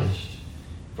the highest.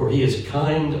 For he is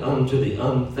kind unto the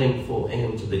unthankful,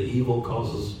 and to the evil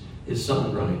causes his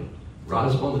sun, right?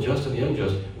 Rise upon the just and the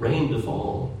unjust. Rain to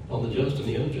fall on the just and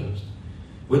the unjust.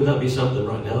 Wouldn't that be something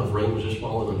right now if rain was just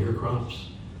falling on your crops?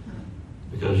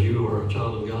 Because you are a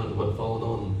child of God and wasn't falling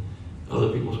on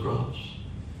other people's crops.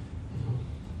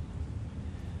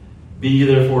 Be ye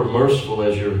therefore merciful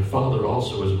as your Father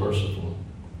also is merciful.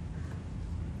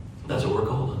 That's what we're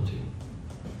called unto.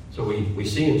 So we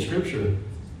see in Scripture,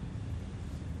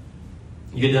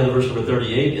 you get down to verse number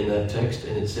 38 in that text,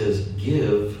 and it says,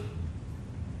 give.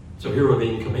 So here we're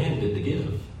being commanded to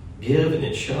give. Give, and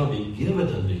it shall be given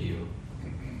unto you.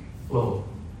 Well,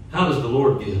 how does the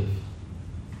Lord give?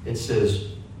 It says,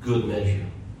 good measure.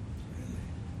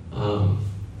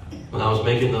 When I was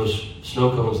making those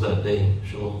snow cones that day,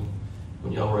 Shalom,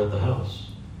 when y'all were at the house,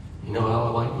 you know how I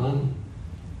like mine?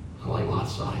 I like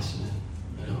lots of ice in it.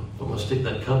 You know, if I'm going to stick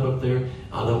that cup up there,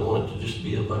 I don't want it to just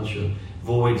be a bunch of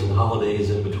voids and holidays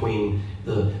in between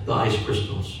the ice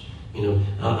crystals. You know,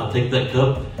 I'll take that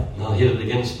cup and I'll hit it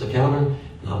against the counter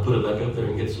and I'll put it back up there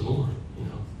and get some more. You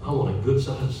know, I want a good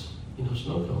size,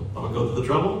 snow cone. I'm going to go through the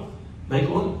trouble, make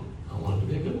one. I want it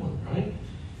to be a good one, right?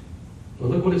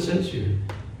 Well, look what it says here.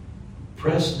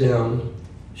 Pressed down,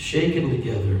 shaken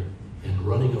together, and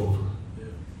running over. Yeah.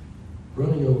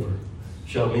 Running over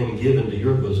shall men give into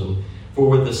your bosom. For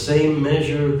with the same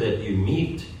measure that you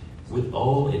meet, with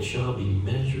all it shall be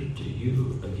measured to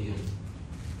you again.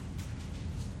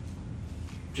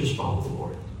 Just follow the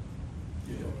Lord.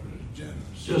 Yeah,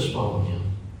 just follow Him.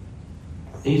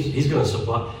 He's going to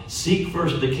supply. Seek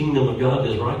first the kingdom of God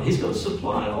is right. He's going to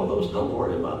supply all those. Don't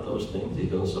worry about those things. He's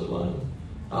going to supply them.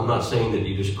 I'm not saying that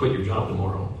you just quit your job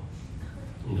tomorrow.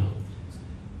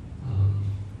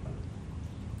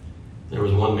 There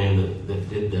was one man that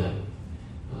did that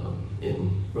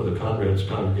in Brother Conrad's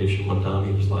congregation one time.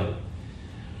 He was like,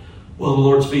 well, the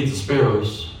Lord feeds the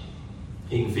sparrows.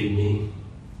 He can feed me.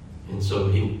 And so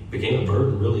he became a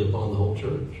burden really upon the whole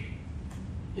church.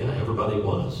 Yeah, everybody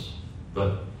was.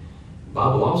 But the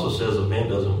Bible also says if man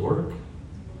doesn't work,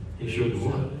 he shouldn't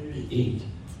what? Eat.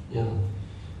 Yeah.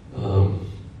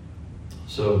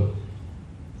 So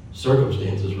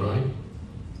circumstances, right?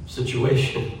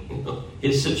 Situation.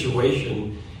 His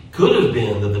situation could have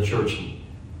been that the church,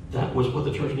 that was what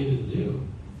the church needed to do.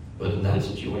 But in that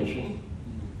situation,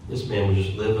 this man was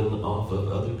just living off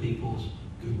of other people's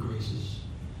good graces.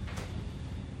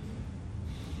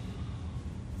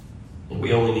 And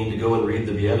we only need to go and read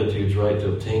the Beatitudes, right,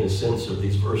 to obtain a sense of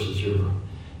these verses here.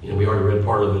 We already read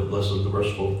part of it. Blessed are the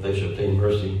merciful, they shall obtain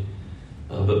mercy.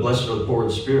 But blessed are the poor in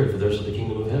spirit, for theirs is the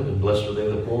kingdom of heaven. Blessed are they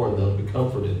that mourn, they'll be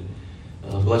comforted.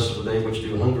 Blessed are they which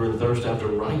do hunger and thirst after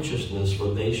righteousness,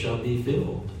 for they shall be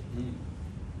filled.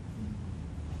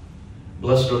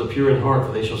 Blessed are the pure in heart,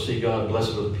 for they shall see God.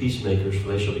 Blessed are the peacemakers, for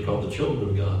they shall be called the children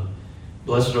of God.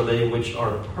 Blessed are they which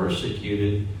are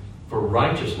persecuted for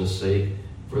righteousness' sake,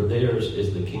 for theirs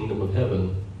is the kingdom of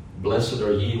heaven. Blessed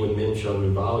are ye when men shall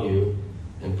revile you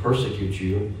and persecute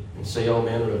you, and say all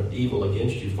manner of evil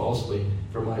against you falsely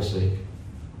for my sake.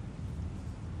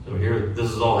 So here,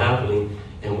 this is all happening,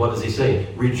 and what does he say?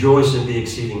 Rejoice and be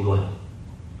exceeding glad.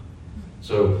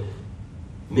 So,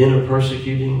 men are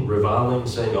persecuting, reviling,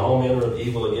 saying all manner of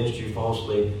evil against you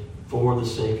falsely for the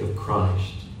sake of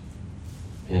Christ.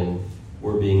 And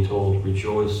we're being told,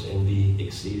 rejoice and be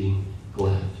exceeding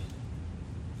glad.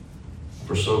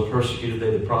 For so persecuted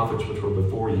they the prophets which were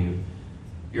before you.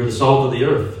 You're the salt of the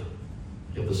earth.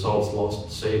 If the salt's lost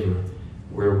its savor,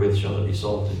 wherewith shall it be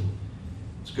salted?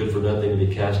 It's good for nothing to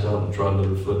be cast out and trodden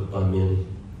underfoot by men.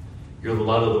 You're the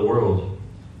light of the world.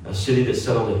 A city that's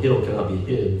set on a hill cannot be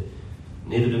hid.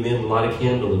 Neither do men light a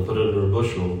candle and put it under a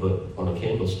bushel, but on a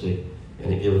candlestick,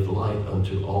 and it giveth light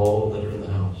unto all that are in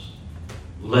the house.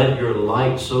 Let your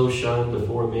light so shine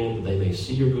before men that they may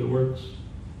see your good works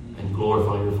and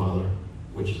glorify your Father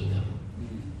which is in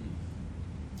heaven.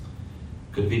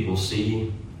 Could people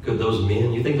see? Could those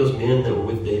men, you think those men that were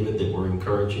with David, that were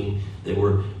encouraging, that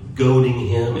were goading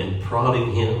him and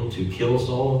prodding him to kill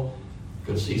Saul,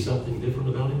 could see something different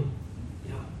about him?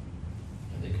 Yeah,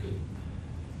 they could.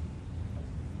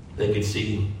 They could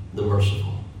see the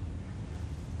merciful.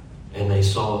 And they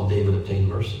saw David obtain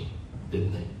mercy,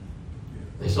 didn't they?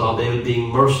 They saw David being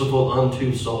merciful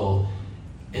unto Saul,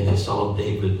 and they saw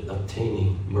David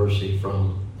obtaining mercy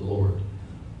from the Lord.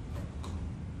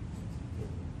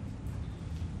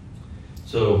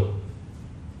 So,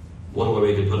 one way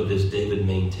we could put it is David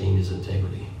maintained his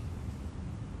integrity.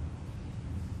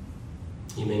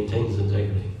 He maintained his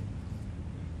integrity.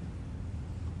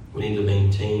 We need to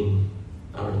maintain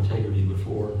our integrity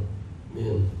before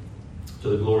men to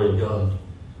the glory of God.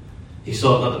 He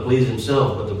sought not to please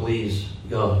himself, but to please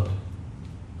God.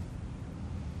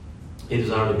 He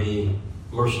desired to be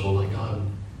merciful like God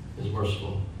is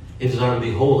merciful. He desired to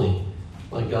be holy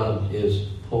like God is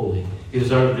holy. He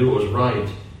desired to do what was right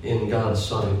in God's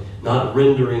sight, not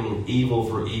rendering evil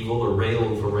for evil or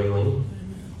railing for railing.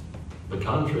 The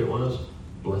contrary was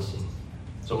blessing.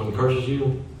 Someone curses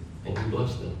you, and you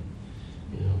bless them.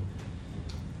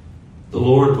 The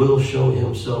Lord will show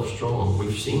himself strong.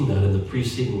 We've seen that in the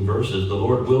preceding verses. The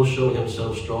Lord will show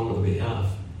himself strong on behalf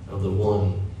of the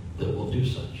one that will do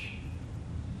such.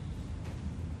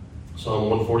 Psalm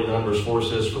 149 verse 4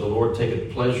 says, "For the Lord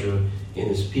taketh pleasure in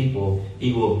his people.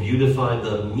 He will beautify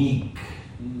the meek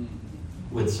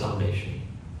with salvation."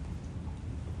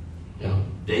 Now,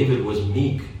 David was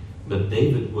meek, but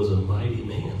David was a mighty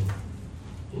man.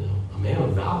 A man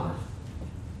of valor.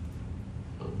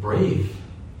 Brave.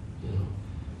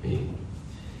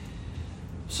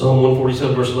 Psalm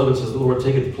 147 verse 11 says, "The Lord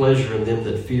taketh pleasure in them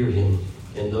that fear him,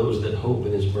 and those that hope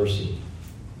in his mercy."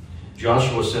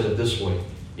 Joshua said it this way.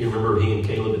 You remember he and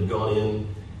Caleb had gone in.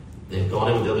 They'd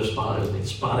gone in with the other spies. They'd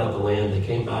spied out the land. They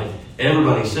came back.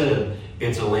 Everybody said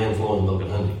it's a land flowing milk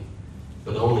and honey.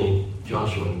 But only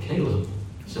Joshua and Caleb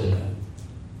said,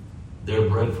 they're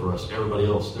bread for us. Everybody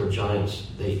else, they're giants.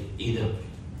 They eat up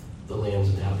the land's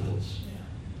inhabitants.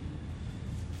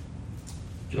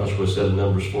 Joshua said in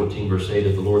Numbers 14 verse 8,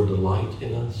 "If the Lord delight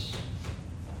in us,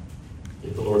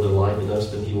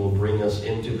 then he will bring us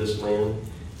into this land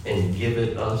and give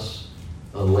it us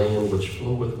a land which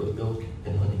floweth with milk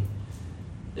and honey."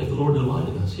 If the Lord delight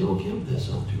in us, he will give this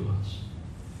unto us.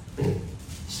 And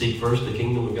seek first the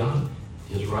kingdom of God,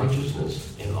 his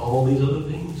righteousness, and all these other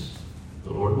things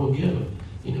the Lord will give,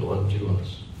 unto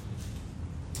us.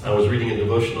 I was reading a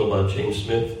devotional by James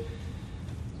Smith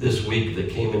this week that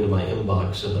came into my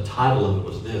inbox, and the title of it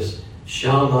was this: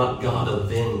 "Shall not God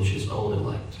avenge his own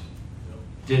elect?"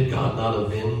 Did God not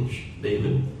avenge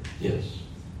David? Yes.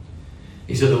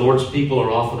 He said the Lord's people are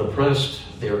often oppressed.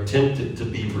 They are tempted to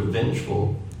be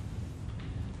revengeful.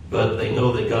 But they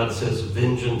know that God says,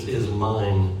 "Vengeance is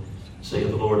mine, saith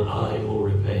the Lord, I will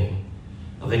repay."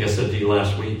 I think I said to you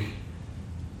last week,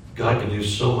 God can do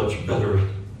so much better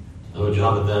of a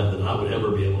job at that than I would ever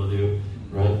be able to do,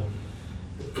 right?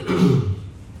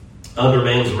 Under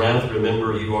man's wrath,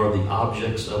 remember, you are the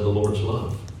objects of the Lord's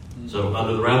love. So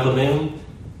under the wrath of man,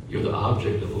 you're the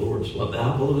object of the Lord's love, the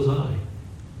apple of his eye.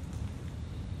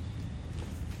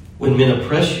 When men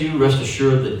oppress you, rest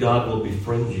assured that God will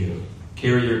befriend you.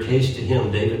 Carry your case to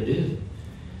him, David did.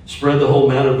 Spread the whole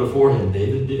matter before him,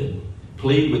 David did.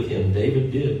 Plead with him,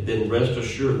 David did. Then rest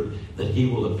assured that he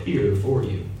will appear for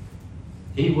you.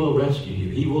 He will rescue you.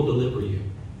 He will deliver you.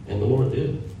 And the Lord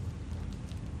did.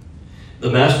 The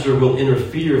master will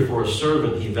interfere for a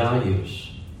servant he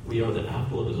values. We are the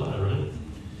apple of his eye, right?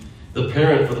 The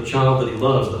parent for the child that he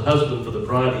loves. The husband for the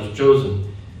bride he's chosen.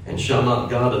 And shall not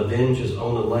God avenge his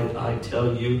own elect? I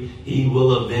tell you, he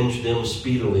will avenge them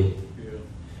speedily. Yeah.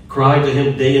 Cry to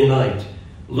him day and night.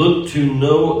 Look to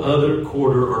no other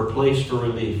quarter or place for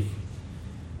relief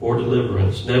or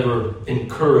deliverance. Never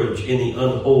encourage any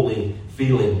unholy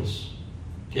feelings.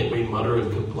 Can't we mutter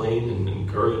and complain and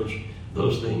encourage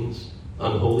those things?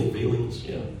 Unholy feelings?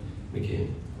 Yeah, we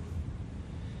can.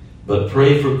 But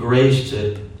pray for grace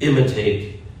to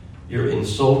imitate your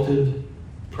insulted,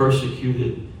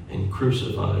 persecuted, and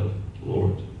crucified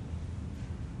Lord.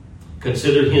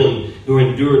 Consider him who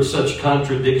endured such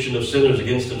contradiction of sinners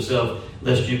against himself,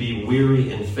 lest you be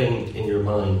weary and faint in your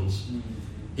minds.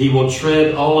 He will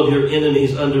tread all of your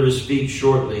enemies under his feet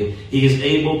shortly. He is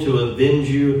able to avenge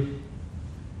you,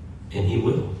 and he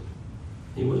will.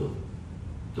 He will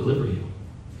deliver you.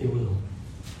 He will.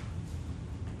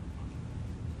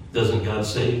 Doesn't God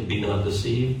say, "Be not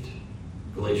deceived"?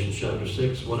 Galatians chapter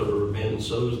 6, whatever man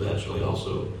sows, that shall he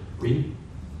also reap.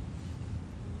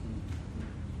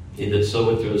 He that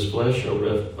soweth to his flesh shall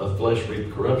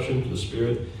reap corruption, to the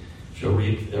Spirit shall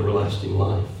reap everlasting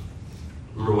life.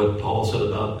 Remember what Paul said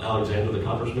about Alexander the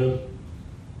coppersmith?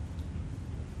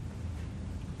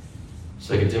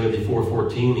 2 Timothy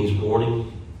 4:14, he's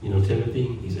warning,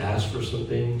 Timothy. He's asked for some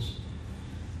things.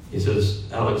 He says,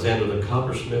 Alexander the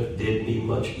coppersmith did me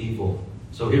much evil.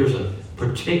 So here's a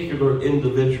particular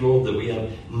individual that we have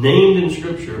named in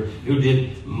Scripture who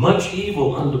did much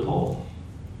evil unto Paul.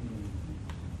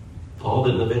 Paul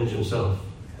didn't avenge himself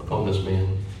upon this man,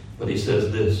 but he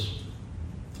says this: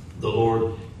 the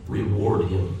Lord reward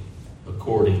him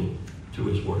according to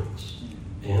his works.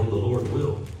 And the Lord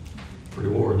will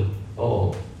reward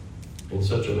all in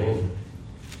such a manner.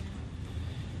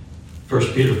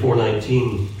 1 Peter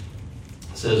 4:19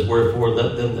 says, "Wherefore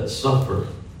let them that suffer."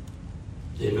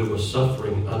 David was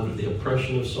suffering under the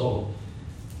oppression of Saul.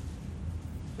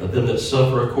 "Let them that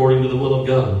suffer according to the will of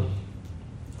God."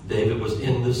 David was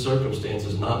in these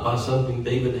circumstances not by something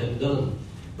David had done.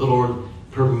 The Lord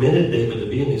permitted David to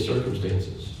be in these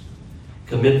circumstances.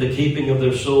 "Commit the keeping of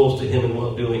their souls to him in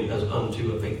well-doing as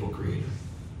unto a faithful Creator."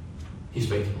 He's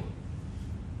faithful.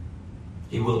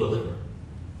 He will deliver.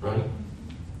 Right?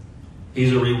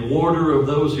 He's a rewarder of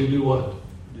those who do what?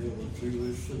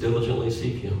 Diligently. Diligently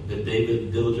seek him. Did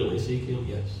David diligently seek him?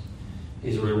 Yes.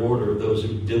 He's a rewarder of those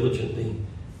who diligently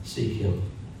seek him.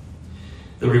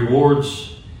 The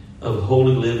rewards of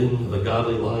holy living, of a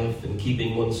godly life, and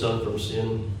keeping oneself from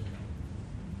sin,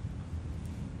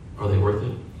 are they worth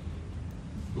it?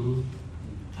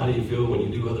 How do you feel when you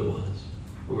do otherwise?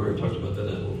 We already talked about that,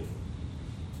 haven't we?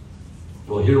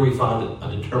 Well, here we find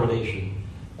a determination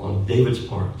on David's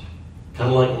part.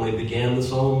 Kind of like when we began the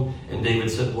psalm, and David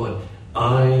said what?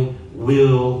 I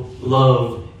will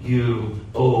love you,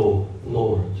 O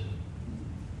Lord.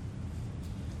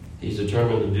 He's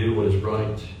determined to do what is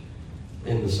right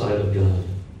in the sight of God.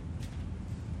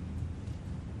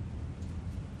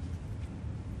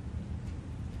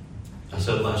 I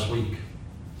said last week,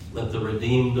 let the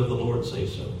redeemed of the Lord say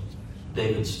so.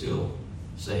 David's still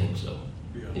saying so.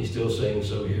 Yeah. He's still saying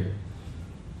so here.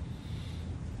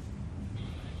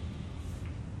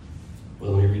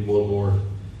 Well, let me read one more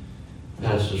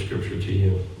passage of Scripture to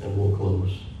you, and we'll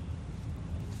close.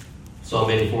 Psalm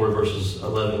 84, verses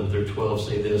 11 through 12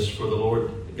 say this, for the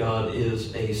Lord God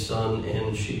is a sun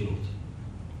and shield.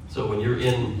 So when you're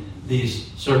in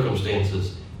these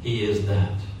circumstances, he is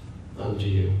that unto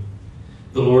you.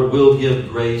 The Lord will give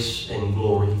grace and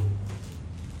glory.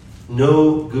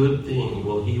 No good thing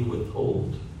will he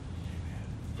withhold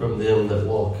from them that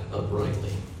walk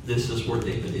uprightly. This is where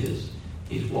David is.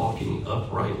 He's walking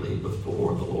uprightly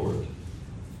before the Lord.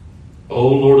 O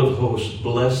Lord of hosts,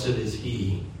 blessed is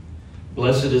he.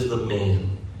 Blessed is the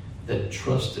man that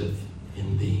trusteth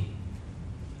in thee.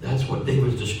 That's what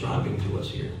David's describing to us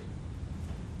here.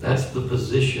 That's the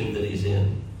position that he's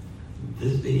in.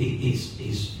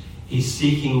 He's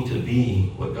seeking to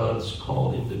be what God's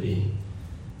called him to be.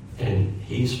 And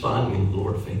he's finding the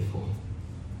Lord faithful.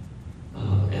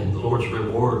 And the Lord's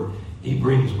reward he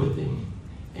brings with him.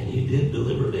 And he did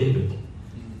deliver David.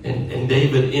 And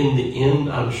David, in the end,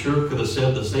 I'm sure could have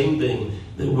said the same thing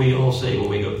that we all say when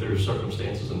we go through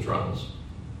circumstances and trials.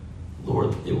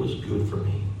 Lord, it was good for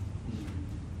me.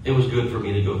 It was good for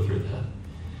me to go through that.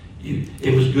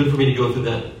 It was good for me to go through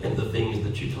that and the things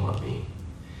that you taught me.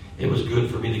 It was good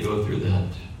for me to go through that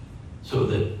so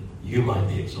that you might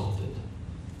be exalted.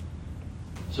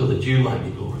 So that you might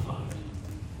be glorified.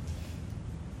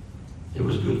 It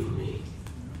was good for me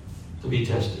to be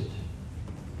tested.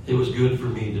 It was good for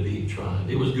me to be tried.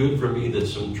 It was good for me that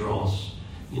some dross,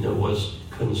 was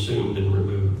consumed and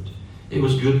removed. It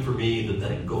was good for me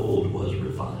that gold was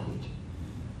refined.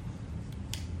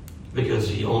 Because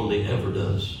he only ever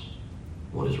does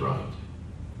what is right.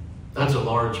 That's a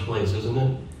large place, isn't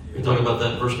it? You're talking about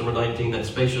that verse number 19, that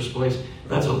spacious place.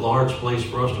 That's a large place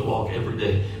for us to walk every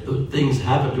day. The things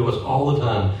happen to us all the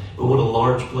time, but what a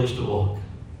large place to walk.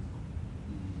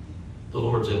 The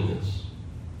Lord's in this.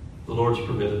 The Lord's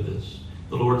permitted this.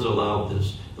 The Lord's allowed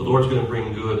this. The Lord's going to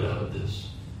bring good out of this.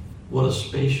 What a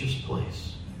spacious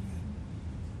place.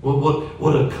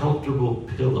 What a comfortable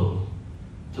pillow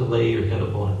to lay your head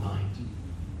upon at night.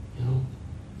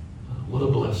 What a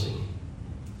blessing.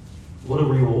 What a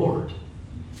reward.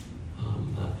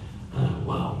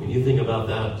 Wow. When you think about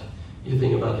that, you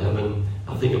think about heaven.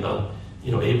 I think about,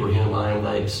 Abraham, I am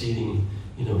thy exceeding,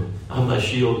 I'm thy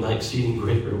shield and thy exceeding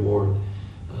great reward.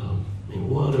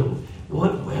 What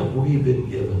have we been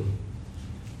given?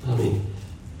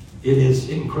 It is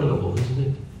incredible, isn't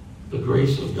it? The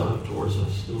grace of God towards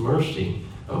us, the mercy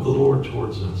of the Lord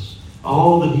towards us,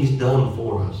 all that he's done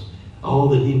for us, all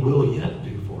that he will yet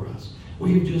do for us.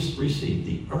 We've just received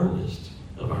the earnest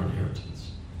of our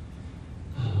inheritance.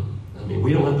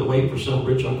 We don't have to wait for some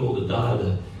rich uncle to die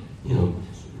to,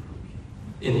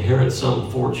 inherit some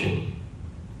fortune.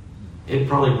 It'd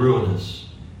probably ruin us.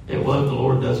 If the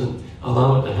Lord doesn't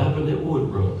allow it to happen, it would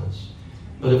ruin us.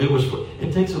 But if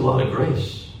it takes a lot of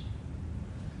grace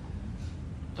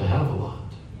to have a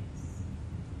lot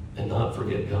and not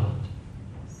forget God.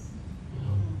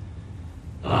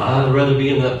 I'd rather be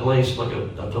in that place, like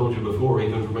I told you before,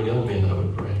 even from a young man, I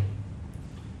would pray.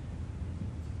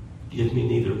 Give me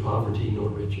neither poverty nor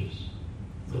riches,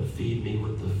 but feed me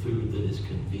with the food that is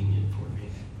convenient for me.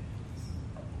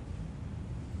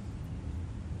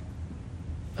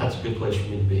 That's a good place for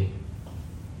me to be.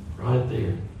 Right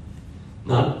there.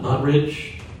 Not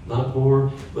rich, not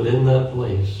poor, but in that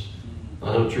place.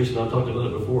 I know Teresa and I talked about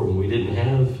it before. When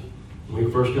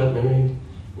we first got married,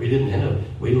 we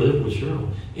lived with Cheryl.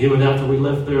 Even after we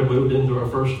left there and moved into our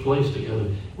first place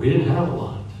together, we didn't have a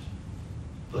lot.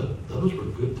 But those were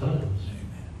good times.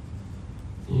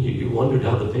 You wondered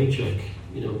how the paycheck,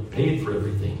 paid for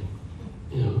everything.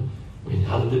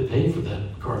 How did it pay for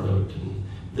that car note and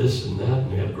this and that,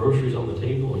 and we had groceries on the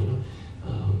table.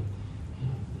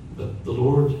 But the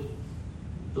Lord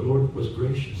was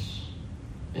gracious,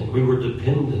 and we were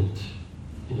dependent,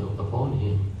 upon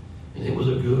Him. And it was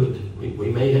a good. We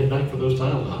may head back for those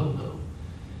times. I don't know.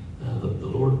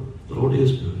 The Lord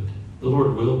is good. The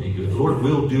Lord will be good. The Lord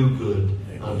will do good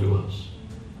unto us.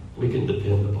 We can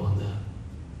depend upon that.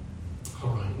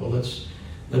 All right. Well, let's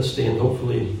stand.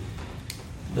 Hopefully,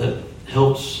 that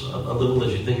helps a little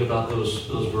as you think about those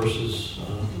verses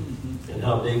and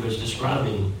how David's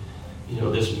describing,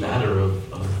 this matter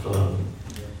of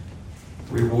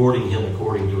rewarding him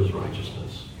according to his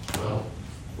righteousness. Well,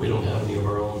 we don't have any of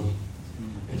our own.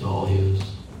 It's all His.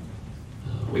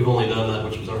 We've only done that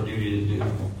which was our duty to do.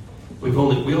 We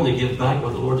only give back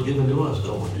what the Lord's given to us,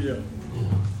 don't we? Yeah.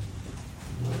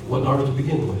 Wasn't ours to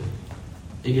begin with.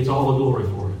 He gets all the glory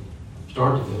for it,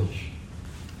 start to finish.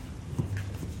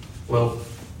 Well,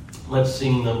 let's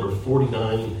sing number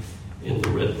 49 in the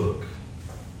Red Book.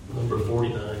 Number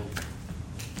 49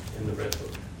 in the Red Book.